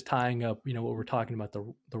kind of just tying up, what we're talking about,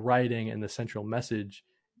 the writing and the central message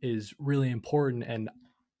is really important. And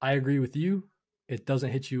I agree with you. It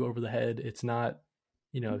doesn't hit you over the head. It's not,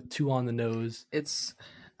 too on the nose. It's,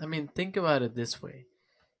 I mean, think about it this way.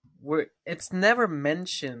 It's never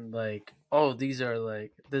mentioned like, oh, these are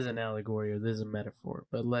like, this is an allegory or this is a metaphor,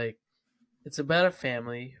 but like, it's about a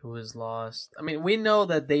family who is lost. I mean, we know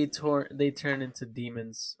that they turn into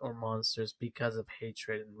demons or monsters because of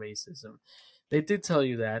hatred and racism. They do tell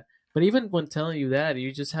you that, but even when telling you that,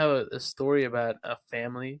 you just have a story about a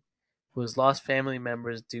family who has lost family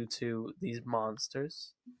members due to these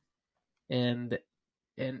monsters, and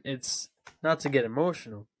it's not to get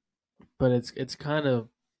emotional, but it's kind of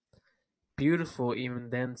beautiful even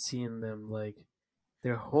then seeing them like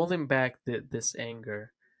they're holding back this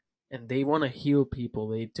anger and they want to heal people.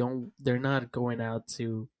 They're not going out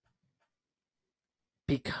to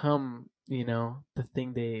become, the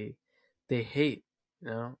thing they hate, you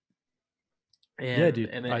know. Yeah, and dude,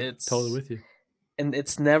 and I totally it's with you. and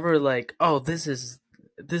it's never like, oh, this is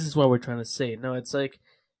what we're trying to say. No, it's like,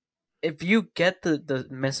 if you get the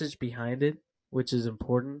message behind it, which is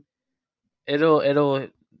important, it'll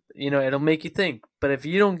it'll make you think. But if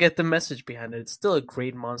you don't get the message behind it, it's still a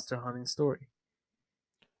great monster hunting story,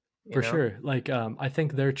 you For know. sure. Like, I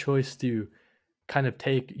think their choice to kind of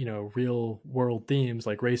take, real world themes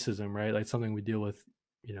like racism, right? Like something we deal with,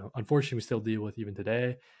 unfortunately we still deal with even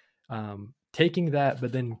today. Taking that,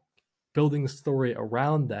 but then building the story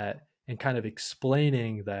around that and kind of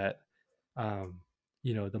explaining that, um,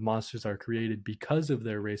 the monsters are created because of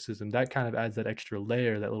their racism. That kind of adds that extra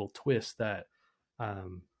layer, that little twist that,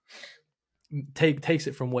 um, takes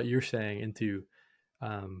it from what you're saying into,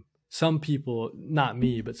 some people, not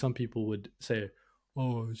me, but some people would say,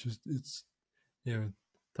 "Oh, it's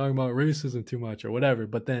talking about racism too much or whatever."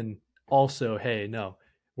 But then also, hey, no,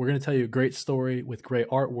 we're going to tell you a great story with great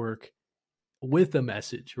artwork with a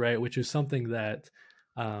message, right? Which is something that,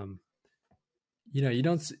 um, you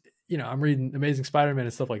don't, I'm reading Amazing Spider-Man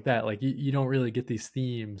and stuff like that. Like you don't really get these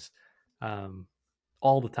themes, um,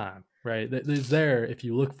 all the time, right? There's there if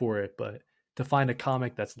you look for it, but to find a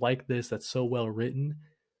comic that's like this, that's so well written,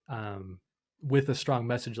 um, with a strong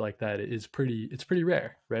message like that it's pretty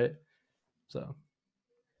rare, right? So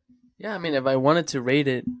Yeah, I mean, if I wanted to rate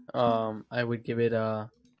it, I would give it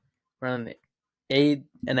around an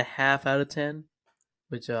 8.5 out of 10,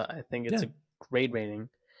 which I think it's yeah, a great rating.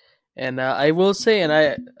 And I will say, and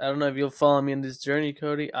I don't know if you'll follow me in this journey,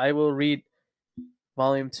 Cody. I will read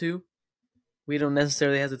Volume 2. We don't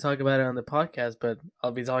necessarily have to talk about it on the podcast, but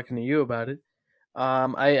I'll be talking to you about it.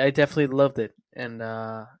 I definitely loved it, and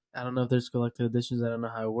I don't know if there's collected editions. I don't know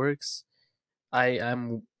how it works. I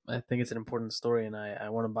think it's an important story, and I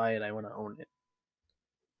want to buy it. I want to own it.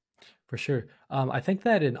 for sure. I think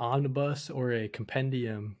that an omnibus or a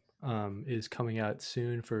compendium, is coming out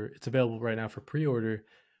soon. For It's available right now for pre-order.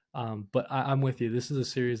 But I'm with you. This is a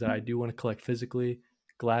series that I do want to collect physically.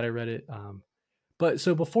 Glad I read it. But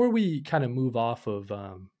so before we kind of move off of,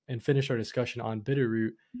 and finish our discussion on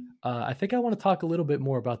Bitterroot, I think I want to talk a little bit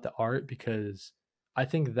more about the art, because I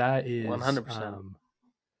think that One is, hundred percent.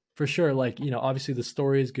 for sure. Like, obviously the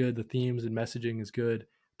story is good, the themes and messaging is good,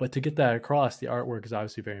 but to get that across, the artwork is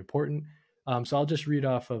obviously very important. So I'll just read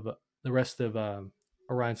off of, the rest of,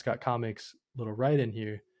 Orion Scott Comics' little write in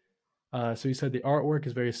here. So he said the artwork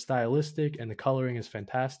is very stylistic and the coloring is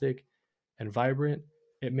fantastic and vibrant.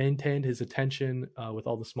 It maintained his attention, with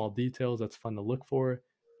all the small details. That's fun to look for.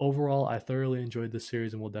 Overall, I thoroughly enjoyed this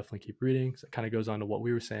series and will definitely keep reading. So it kind of goes on to what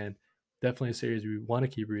we were saying. Definitely a series we want to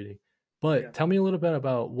keep reading. Yeah. But tell me a little bit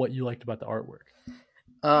about what you liked about the artwork.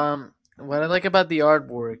 What I like about the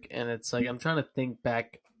artwork, and it's like I'm trying to think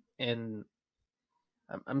back, and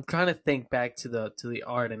I'm trying to think back to the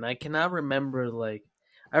art, and I cannot remember like,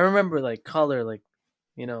 I remember like color, like,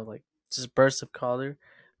 like just bursts of color,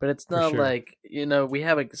 but it's For not sure. like, we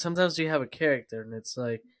have a sometimes we have a character, and it's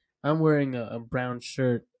like I'm wearing a brown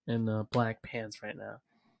shirt and black pants right now.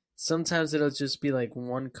 Sometimes it'll just be like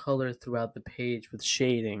one color throughout the page with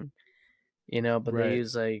shading, but they Right.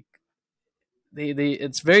 use like they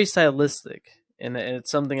it's very stylistic, and it's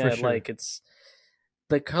something For I sure. like. It's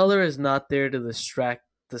the color is not there to distract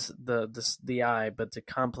the eye, but to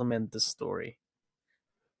complement the story.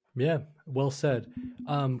 Yeah. Well said.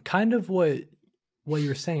 Kind of what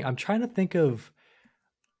you're saying. I'm trying to think of,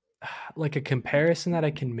 like, a comparison that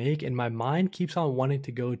I can make, and my mind keeps on wanting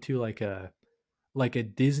to go to like a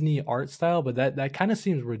Disney art style, but that kind of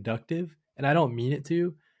seems reductive, and I don't mean it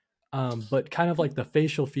to. But kind of like the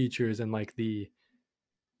facial features and like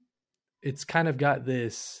it's kind of got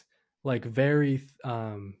this like very,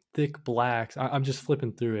 thick blacks. I'm just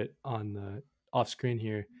flipping through it on off screen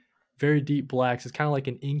here. Very deep blacks. It's kind of like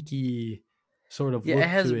an inky sort of Yeah, it look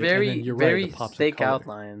has to it, and then very you're right, the very pops of thick color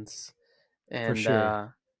outlines, for and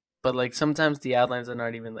sure. but like sometimes the outlines are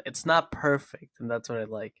not even. It's not perfect, and that's what I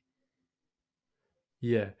like.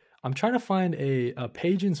 Yeah, I'm trying to find a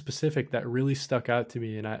page in specific that really stuck out to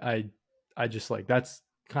me, and I just like that's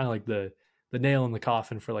kind of like the nail in the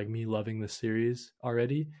coffin for like me loving this series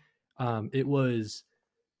already. It was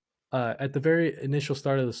at the very initial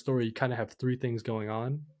start of the story, you kind of have three things going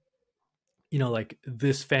on. You know, like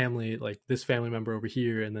this family member over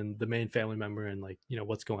here, and then the main family member, and like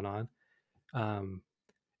what's going on. Um,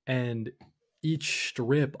 and each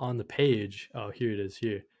strip on the page, oh, here it is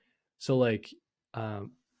here. So like, I I'll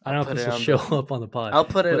don't know if put this it will on show the. up on the pod,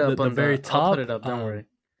 but the very I'll put it top, up. Don't worry.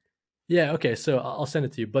 yeah, okay, so I'll send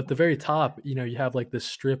it to you. But the very top, you have like this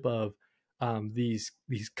strip of these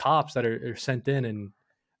cops that are sent in,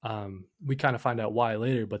 and we kind of find out why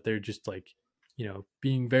later, but they're just like,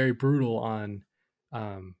 being very brutal on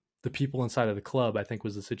the people inside of the club. I think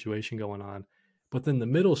was the situation going on. But then the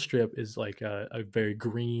middle strip is like a very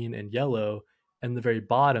green and yellow, and the very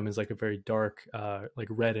bottom is like a very dark, like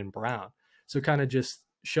red and brown. So kind of just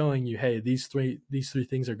showing you, hey, these three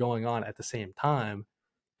things are going on at the same time.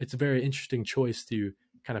 It's a very interesting choice to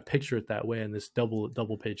kind of picture it that way in this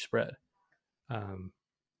double page spread. Um,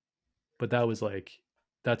 but that was like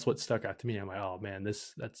that's what stuck out to me. I'm like, oh man,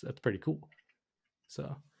 that's pretty cool.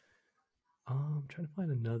 So I'm trying to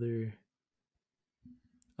find another.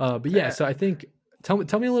 But yeah, Uh, so I think tell me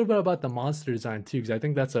a little bit about the monster design too, because I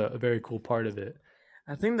think that's a very cool part of it.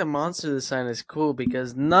 I think the monster design is cool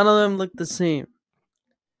because none of them look the same,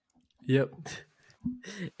 Yep,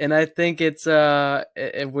 and I think it's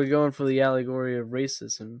if we're going for the allegory of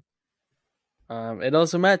racism, it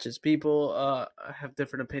also matches. People have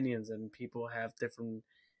different opinions, and people have different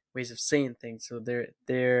ways of saying things, so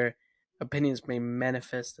their opinions may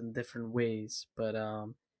manifest in different ways. But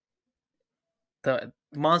the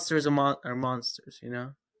monsters are monsters, you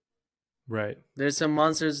know. right. There's some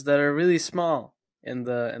monsters that are really small in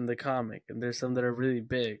the comic, and there's some that are really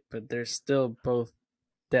big, but they're still both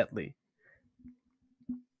deadly.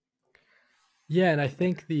 Yeah, and I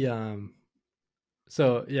think the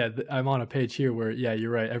so yeah, I'm on a page here where yeah,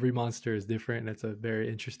 you're right. Every monster is different, and it's a very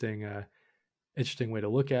interesting way to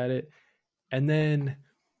look at it. And then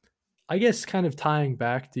I guess kind of tying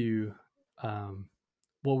back to um,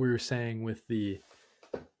 what we were saying with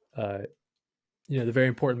uh, the very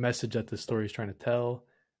important message that the story is trying to tell,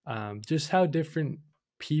 just how different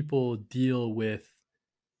people deal with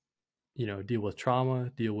trauma,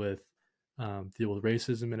 deal with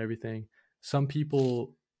racism and everything. Some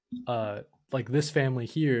people, uh, like this family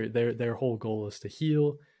here, their whole goal is to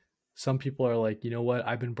heal. Some people are like, you know what?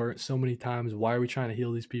 I've been burnt so many times. Why are we trying to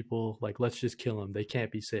heal these people? Like, let's just kill them. They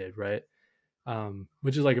can't be saved, right?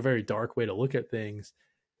 Which is like a very dark way to look at things.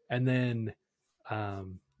 And then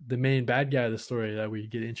the main bad guy of the story that we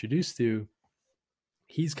get introduced to,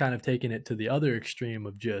 he's kind of taking it to the other extreme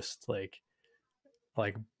of just like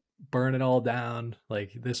burn it all down.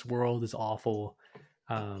 Like this world is awful.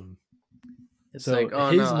 Um, It's like, so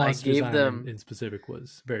oh no, his I monster gave design them. in specific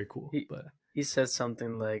was very cool. He But he said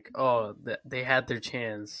something like, "Oh, they had their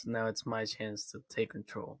chance. Now it's my chance to take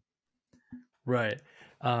control." right,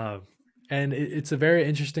 um, and it's a very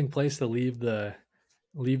interesting place to leave the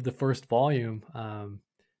first volume.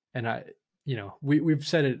 And we've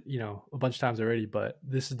said it a bunch of times already, but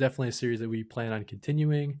this is definitely a series that we plan on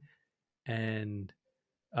continuing. And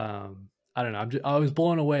I don't know, I was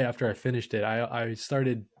blown away after I finished it. I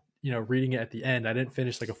started reading it at the end. I didn't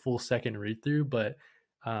finish like a full second read through, but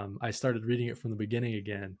I started reading it from the beginning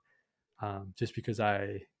again, just because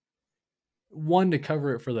I wanted to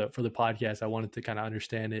cover it for the podcast. I wanted to kind of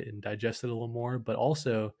understand it and digest it a little more, but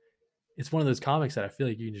also it's one of those comics that I feel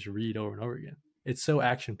like you can just read over and over again. It's so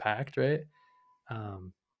action packed, right?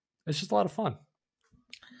 Um, it's just a lot of fun.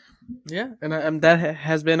 Yeah, and that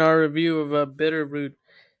has been our review of Bitterroot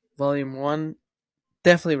Volume One.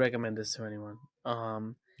 Definitely recommend this to anyone.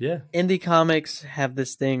 Yeah, Indie comics have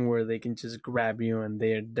this thing where they can just grab you, and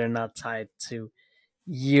they're not tied to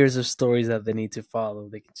years of stories that they need to follow.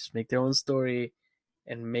 They can just make their own story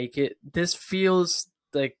and make it. This feels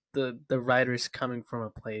like the writers coming from a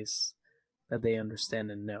place that they understand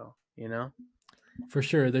and know. You know. for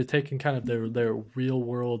sure. They're taking kind of their real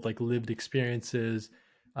world, like lived experiences,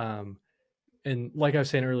 um, and like I was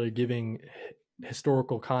saying earlier, giving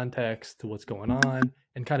historical context to what's going on,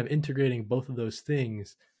 and kind of integrating both of those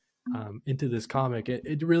things into this comic.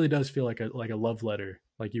 It really does feel like a love letter,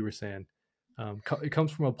 like you were saying. It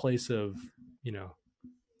comes from a place of you know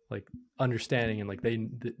like understanding, and like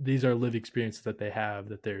these are lived experiences that they have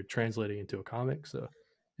that they're translating into a comic. So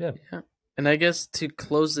yeah. Yeah. And I guess to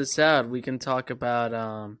close this out, we can talk about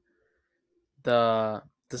the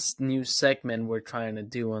this new segment we're trying to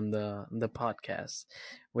do on the podcast,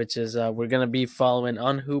 which is we're gonna be following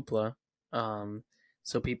on Hoopla,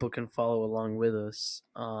 so people can follow along with us.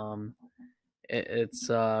 It's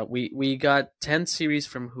we got 10 series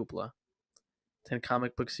from Hoopla, 10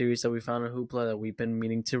 comic book series that we found on Hoopla that we've been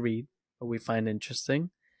meaning to read, or we find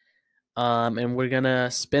interesting. And we're gonna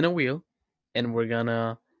spin a wheel, and we're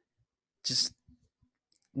gonna just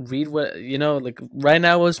read what like right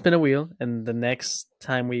now we'll spin a wheel, and the next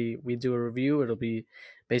time we do a review it'll be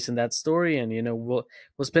based on that story, and we'll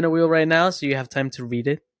spin a wheel right now so you have time to read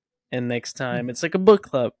it, and next time it's like a book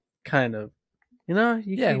club kind of, you Yeah, and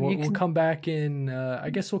can we'll you we'll can come back in. I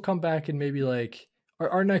guess we'll come back in maybe like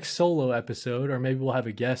our next solo episode, or maybe we'll have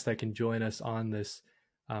a guest that can join us on this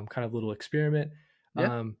kind of little experiment.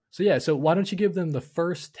 yeah. So yeah, so why don't you give them the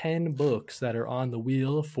first 10 books that are on the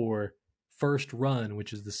wheel for first run,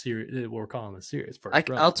 which is the series what we're calling the series first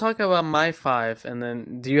I'll run. talk about my five, and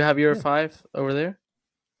then do you have your Yeah, five over there?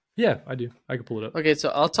 yeah, I do. I can pull it up. Okay, so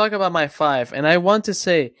I'll talk about my five, and I want to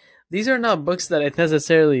say these are not books that I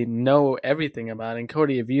necessarily know everything about. And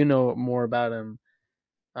Cody, if you know more about them,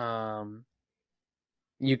 um,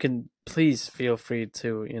 you can please feel free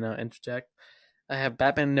to interject. I have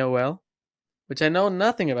Batman Noel, which I know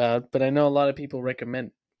nothing about, but I know a lot of people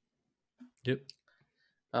recommend. Yep.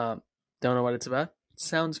 Um, don't know what it's about.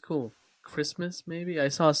 Sounds cool. Christmas maybe. I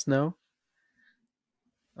saw snow.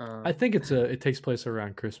 I Um, think it takes place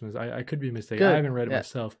around Christmas. I could be mistaken. I good. haven't read it Yeah,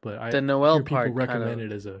 myself, but I the Noel hear people part kind recommend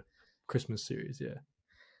of. it as a Christmas series. Yeah.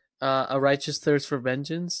 A Righteous Thirst for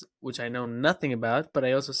Vengeance, which I know nothing about, but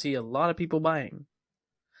I also see a lot of people buying.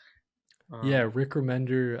 Yeah, Um, Rick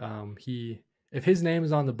Remender. He if his name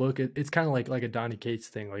is on the book, it's kind of like a Donny Cates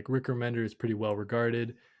thing. Like Rick Remender is pretty well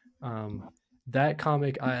regarded. Um, that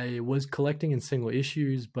comic I was collecting in single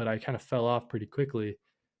issues, but I kind of fell off pretty quickly.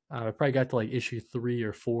 I probably got to like issue 3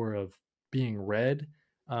 or 4 of being read.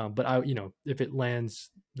 But if it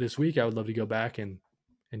lands this week, I would love to go back and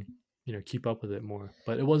keep up with it more.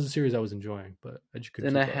 But it was a series I was enjoying, but I just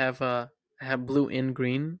couldn't then keep up. I have Blue in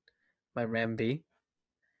Green by Ramby,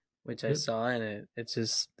 which I Yep. saw, and it's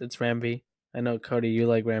Ramby. I know Cody, you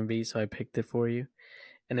like Ramby, so I picked it for you,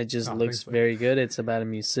 and it just Oh, looks thanks, bud. very good. It's about a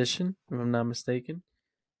musician, if I'm not mistaken,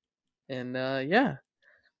 and yeah.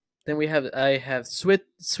 Then I have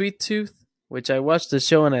Sweet Tooth, which I watched the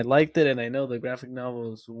show and I liked it, and I know the graphic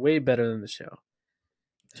novel is way better than the show.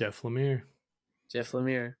 Jeff Lemire. Jeff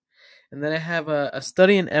Lemire. And then I have a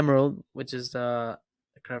Study in Emerald, which is a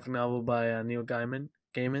graphic novel by Neil Gaiman.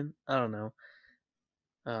 Gaiman, I don't know.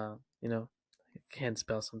 Uh, you know, I can't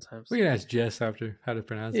spell sometimes. We can ask Jess after how to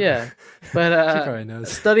pronounce it. Yeah, but She probably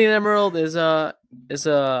knows. Study in Emerald is a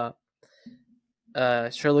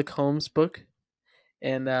Sherlock Holmes book,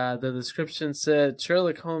 and the description said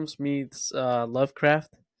Sherlock Holmes meets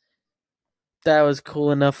Lovecraft. That was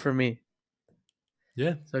cool enough for me.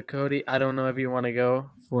 Yeah, So Cody, I don't know if you want to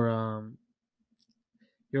go for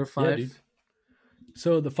your yeah, dude. five.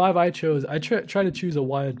 So the 5 I chose, I try to choose a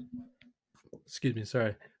wide, excuse me,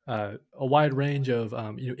 sorry, a wide range of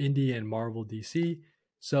indie and Marvel DC.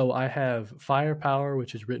 So I have Firepower,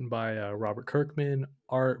 which is written by Robert Kirkman,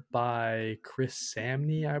 art by Chris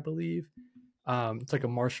Samney, I believe. It's like a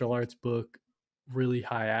martial arts book, really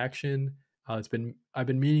high action. I've been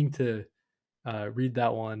meaning to read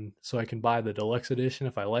that one so I can buy the deluxe edition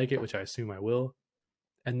if I like it, which I assume I will.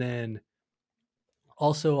 And then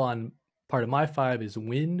also on part of my 5 is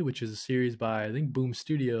Wind, which is a series by I think Boom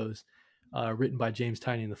Studios, written by James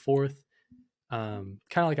Tynion the Fourth. Kind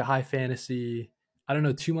of like a high fantasy. I don't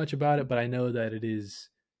know too much about it, but I know that it is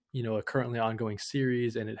a currently ongoing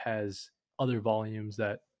series, and it has other volumes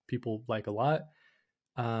that people like a lot.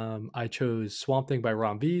 I chose Swamp Thing by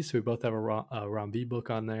Ron V, so we both have a Ron V book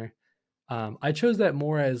on there. I chose that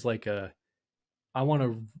more as like a I want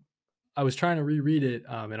to. I was trying to reread it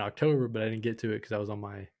in October, but I didn't get to it because I was on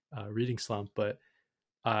my reading slump. But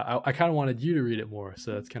I kind of wanted you to read it more,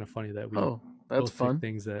 so that's kind of funny that we Oh, that's both picked fun.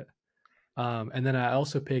 things that. And then I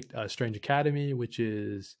also picked Strange Academy, which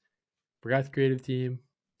is forgot the creative team.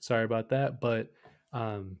 Sorry about that, but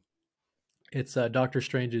um, it's Doctor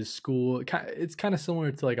Strange's school. It's kind of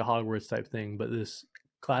similar to like a Hogwarts type thing, but this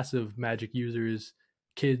class of magic users,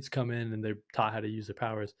 kids come in and they're taught how to use their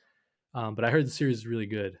powers. But I heard the series is really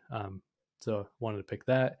good, so I wanted to pick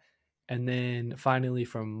that. And then finally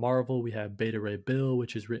from Marvel, we have Beta Ray Bill,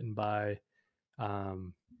 which is written by,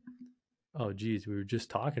 um, oh geez, we were just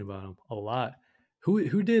talking about him a lot.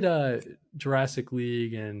 Who did Jurassic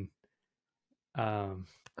League and um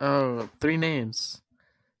Oh, three names.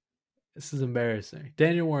 this is embarrassing.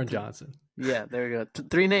 Daniel Warren Johnson. Yeah, there we go.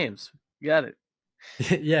 Three names. You got it.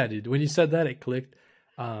 Yeah, dude. When you said that, it clicked.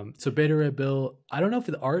 So Beta Red Bill. I don't know if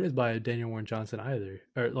the art is by Daniel Warren Johnson either,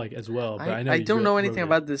 or like as well. But I know I he don't know wrote anything it.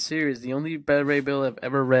 about this series. The only Bad Ray Bill I've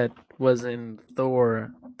ever read was in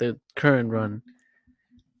Thor, the current run.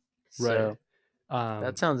 Right. So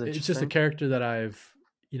that sounds It's just a interesting. character that I've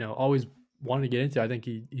always wanted to get into. I think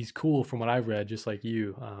he's cool from what I've read, just like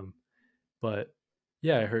you. But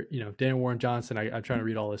yeah, I heard Daniel Warren Johnson. I'm trying to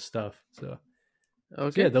read all this stuff. So yeah,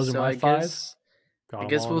 Okay, those are so my five. I Got them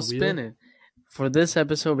guess all on we'll the spin wheel. it for this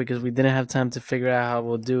episode because we didn't have time to figure out how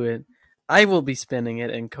we'll do it. I will be spinning it,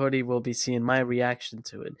 and Cody will be seeing my reaction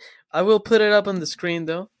to it. I will put it up on the screen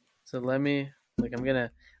though. So let me I'm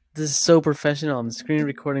gonna. This is so professional. I'm screen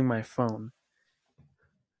recording my phone.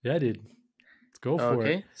 Yeah, dude. Let's go for it.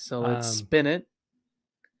 Okay, so let's Um, spin it.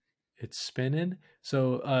 it's spinning.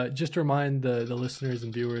 So just to remind the listeners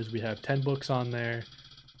and viewers, we have 10 books on there.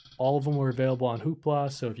 All of them are available on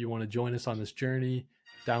Hoopla. So if you want to join us on this journey,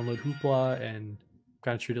 download Hoopla and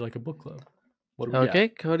kind of treat it like a book club. What do we got? Okay,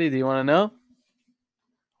 Cody, do you want to know?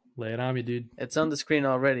 Lay it on me, dude. It's on the screen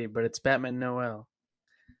already, but it's Batman Noel.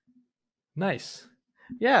 Nice.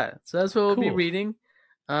 Yeah, so that's what we'll be Cool. reading.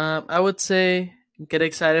 I would say get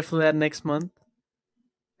excited for that next month.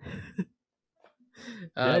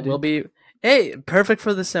 Yeah, We'll dude. be perfect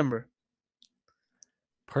for December.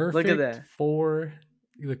 Look at Perfect that. for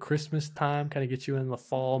the Christmas time, kind of get you in the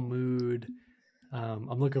fall mood. I'm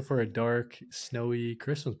looking for a dark, snowy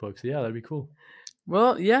Christmas book. So yeah, that'd be cool.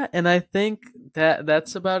 Well, yeah, and I think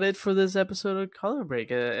that's about it for this episode of Color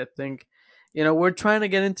Break. I think, we're trying to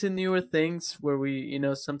get into newer things where we,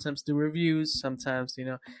 sometimes do reviews, sometimes,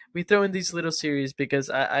 we throw in these little series because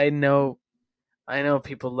I know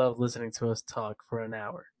people love listening to us talk for an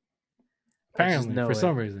hour. I just Apparently, for know it.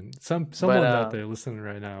 some reason, But someone's out there listening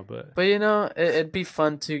right now. But it'd be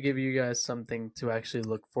fun to give you guys something to actually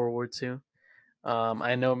look forward to.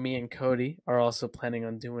 I know me and Cody are also planning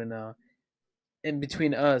on doing in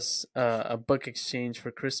between us a book exchange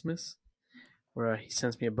for Christmas, where he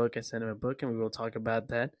sends me a book, I send him a book, and we will talk about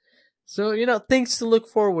that. So things to look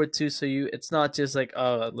forward to. So it's not just like,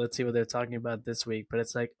 oh, let's see what they're talking about this week, but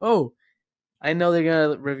it's like, oh, I know they're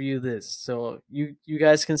gonna review this. So you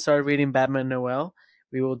guys can start reading Batman Noel.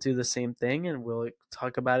 We will do the same thing, and we'll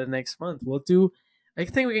talk about it next month. We'll do. I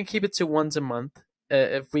think we can keep it to once a month.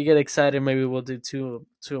 If we get excited, maybe we'll do two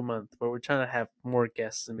a month. But we're trying to have more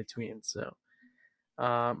guests in between. So,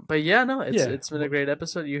 but yeah, no, yeah, it's been a great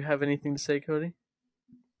episode. You have anything to say, Cody?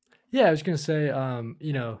 yeah, I was gonna say,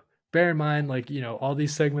 bear in mind, like, all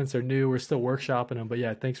these segments are new. We're still workshopping them, but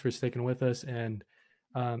yeah, thanks for sticking with us. And,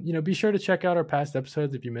 be sure to check out our past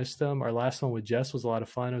episodes if you missed them. Our last one with Jess was a lot of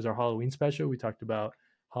fun. It was our Halloween special. We talked about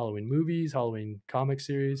Halloween movies, Halloween comic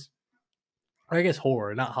series, or I guess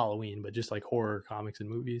horror, not Halloween, but just like horror comics and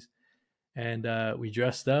movies. And we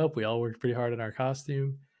dressed up. We all worked pretty hard on our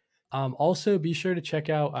costume. Also, be sure to check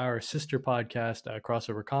out our sister podcast,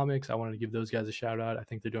 Crossover Comics. I wanted to give those guys a shout out. I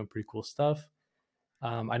think they're doing pretty cool stuff.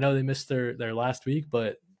 I know they missed their last week,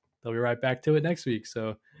 but they'll be right back to it next week.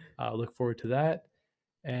 So look forward to that.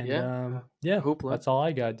 And Yeah, yeah, Hoopla. that's all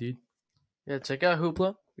I got, dude. Yeah, check out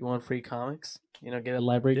Hoopla. You want free comics? Get a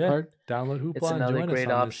library Yeah, card. download It's Hoopla and another join us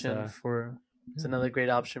great on this. option for it's Yeah. another great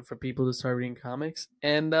option for people to start reading comics.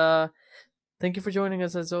 And thank you for joining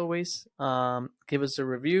us as always. Give us a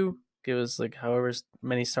review. Give us like however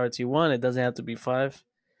many stars you want. It doesn't have to be 5.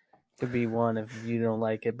 It could be 1 if you don't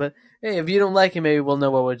like it. But hey, if you don't like it, maybe we'll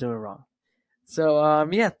know what we're doing wrong. So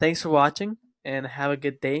yeah, thanks for watching and have a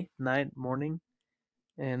good day, night, morning,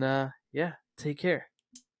 and yeah, take care.